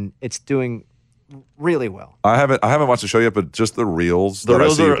 and it's doing really well. I haven't watched the show yet, but just the reels The that I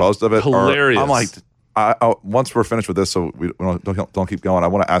reels see you are post of it, hilarious. I'm like, once we're finished with this, so we don't keep going. I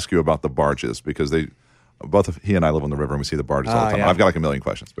want to ask you about the barges because he and I live on the river and we see the barges all the time. yeah. I've got like a million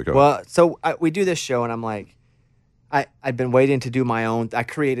questions. But go ahead. Well, so we do this show, and I'm like, I've been waiting to do my own. I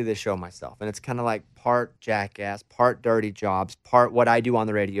created this show myself, and it's kind of like part Jackass, part Dirty Jobs, part what I do on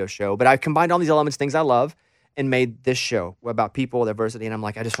the radio show. But I've combined all these elements, things I love, and made this show about people, diversity, and I'm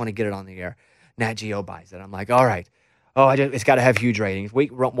like, I just want to get it on the air. Nat Geo buys it. I'm like, all right. Oh, it's got to have huge ratings.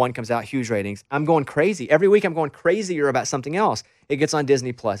 Week 1 comes out, huge ratings. I'm going crazy. Every week I'm going crazier about something else. It gets on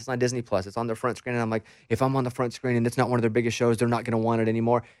Disney Plus. It's on Disney Plus. It's on their front screen. And I'm like, if I'm on the front screen and it's not one of their biggest shows, they're not going to want it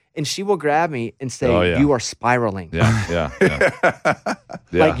anymore. And she will grab me and say, Oh, yeah. you are spiraling. Yeah.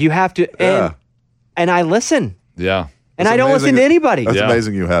 Like you have to, and I listen. Yeah. And That's I don't amazing. listen to anybody. That's Yeah.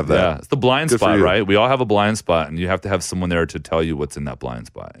 amazing you have that. Yeah, it's the blind Good for spot, you. right? We all have a blind spot, and you have to have someone there to tell you what's in that blind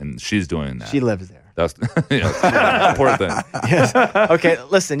spot. And she's doing that. She lives there. That's important thing. Yes. Okay,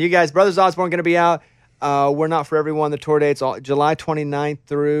 listen, you guys, Brothers Osborne going to be out. We're Not For Everyone. The tour dates all July 29th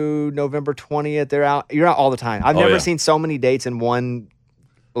through November 20th. They're out. You're out all the time. I've never yeah. seen so many dates in one.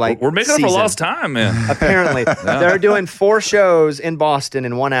 Like We're making up for season. lost time, man. Apparently, they're doing 4 shows in Boston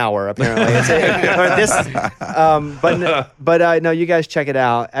in 1 hour. Apparently, no, you guys check it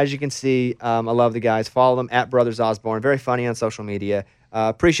out. As you can see, I love the guys. Follow them at Brothers Osborne. Very funny on social media.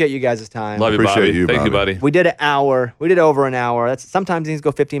 Appreciate you guys' time. Love you, Appreciate Bobby. you, Thank you, Bobby. buddy. We did an hour. We did over an hour. That's sometimes these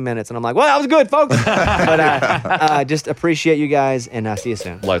go 15 minutes, and I'm like, well, that was good, folks. But just appreciate you guys, and see you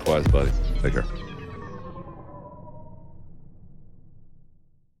soon. Likewise, buddy. Take care.